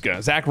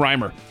Nebraska, Zach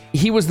Reimer.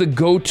 He was the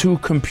go-to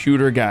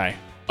computer guy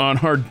on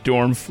our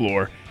dorm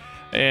floor.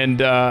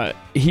 And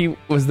he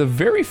was the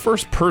very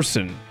first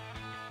person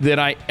that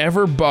I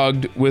ever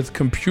bugged with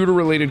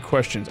computer-related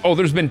questions. Oh,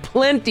 there's been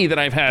plenty that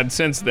I've had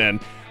since then.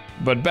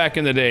 But back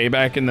in the day,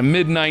 back in the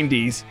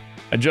mid-90s,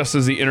 just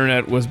as the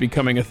internet was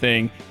becoming a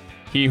thing,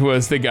 he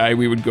was the guy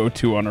we would go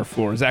to on our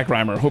floor. Zach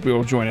Reimer, hope you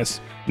will join us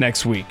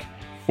next week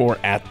for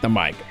At the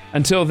Mic.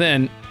 Until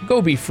then,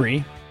 go be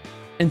free,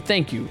 and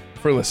thank you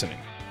for listening.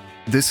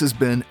 This has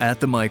been At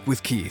the Mic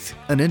with Keith,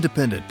 an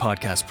independent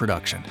podcast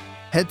production.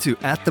 Head to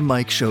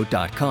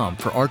atthemicshow.com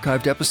for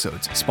archived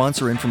episodes,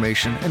 sponsor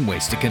information, and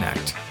ways to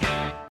connect.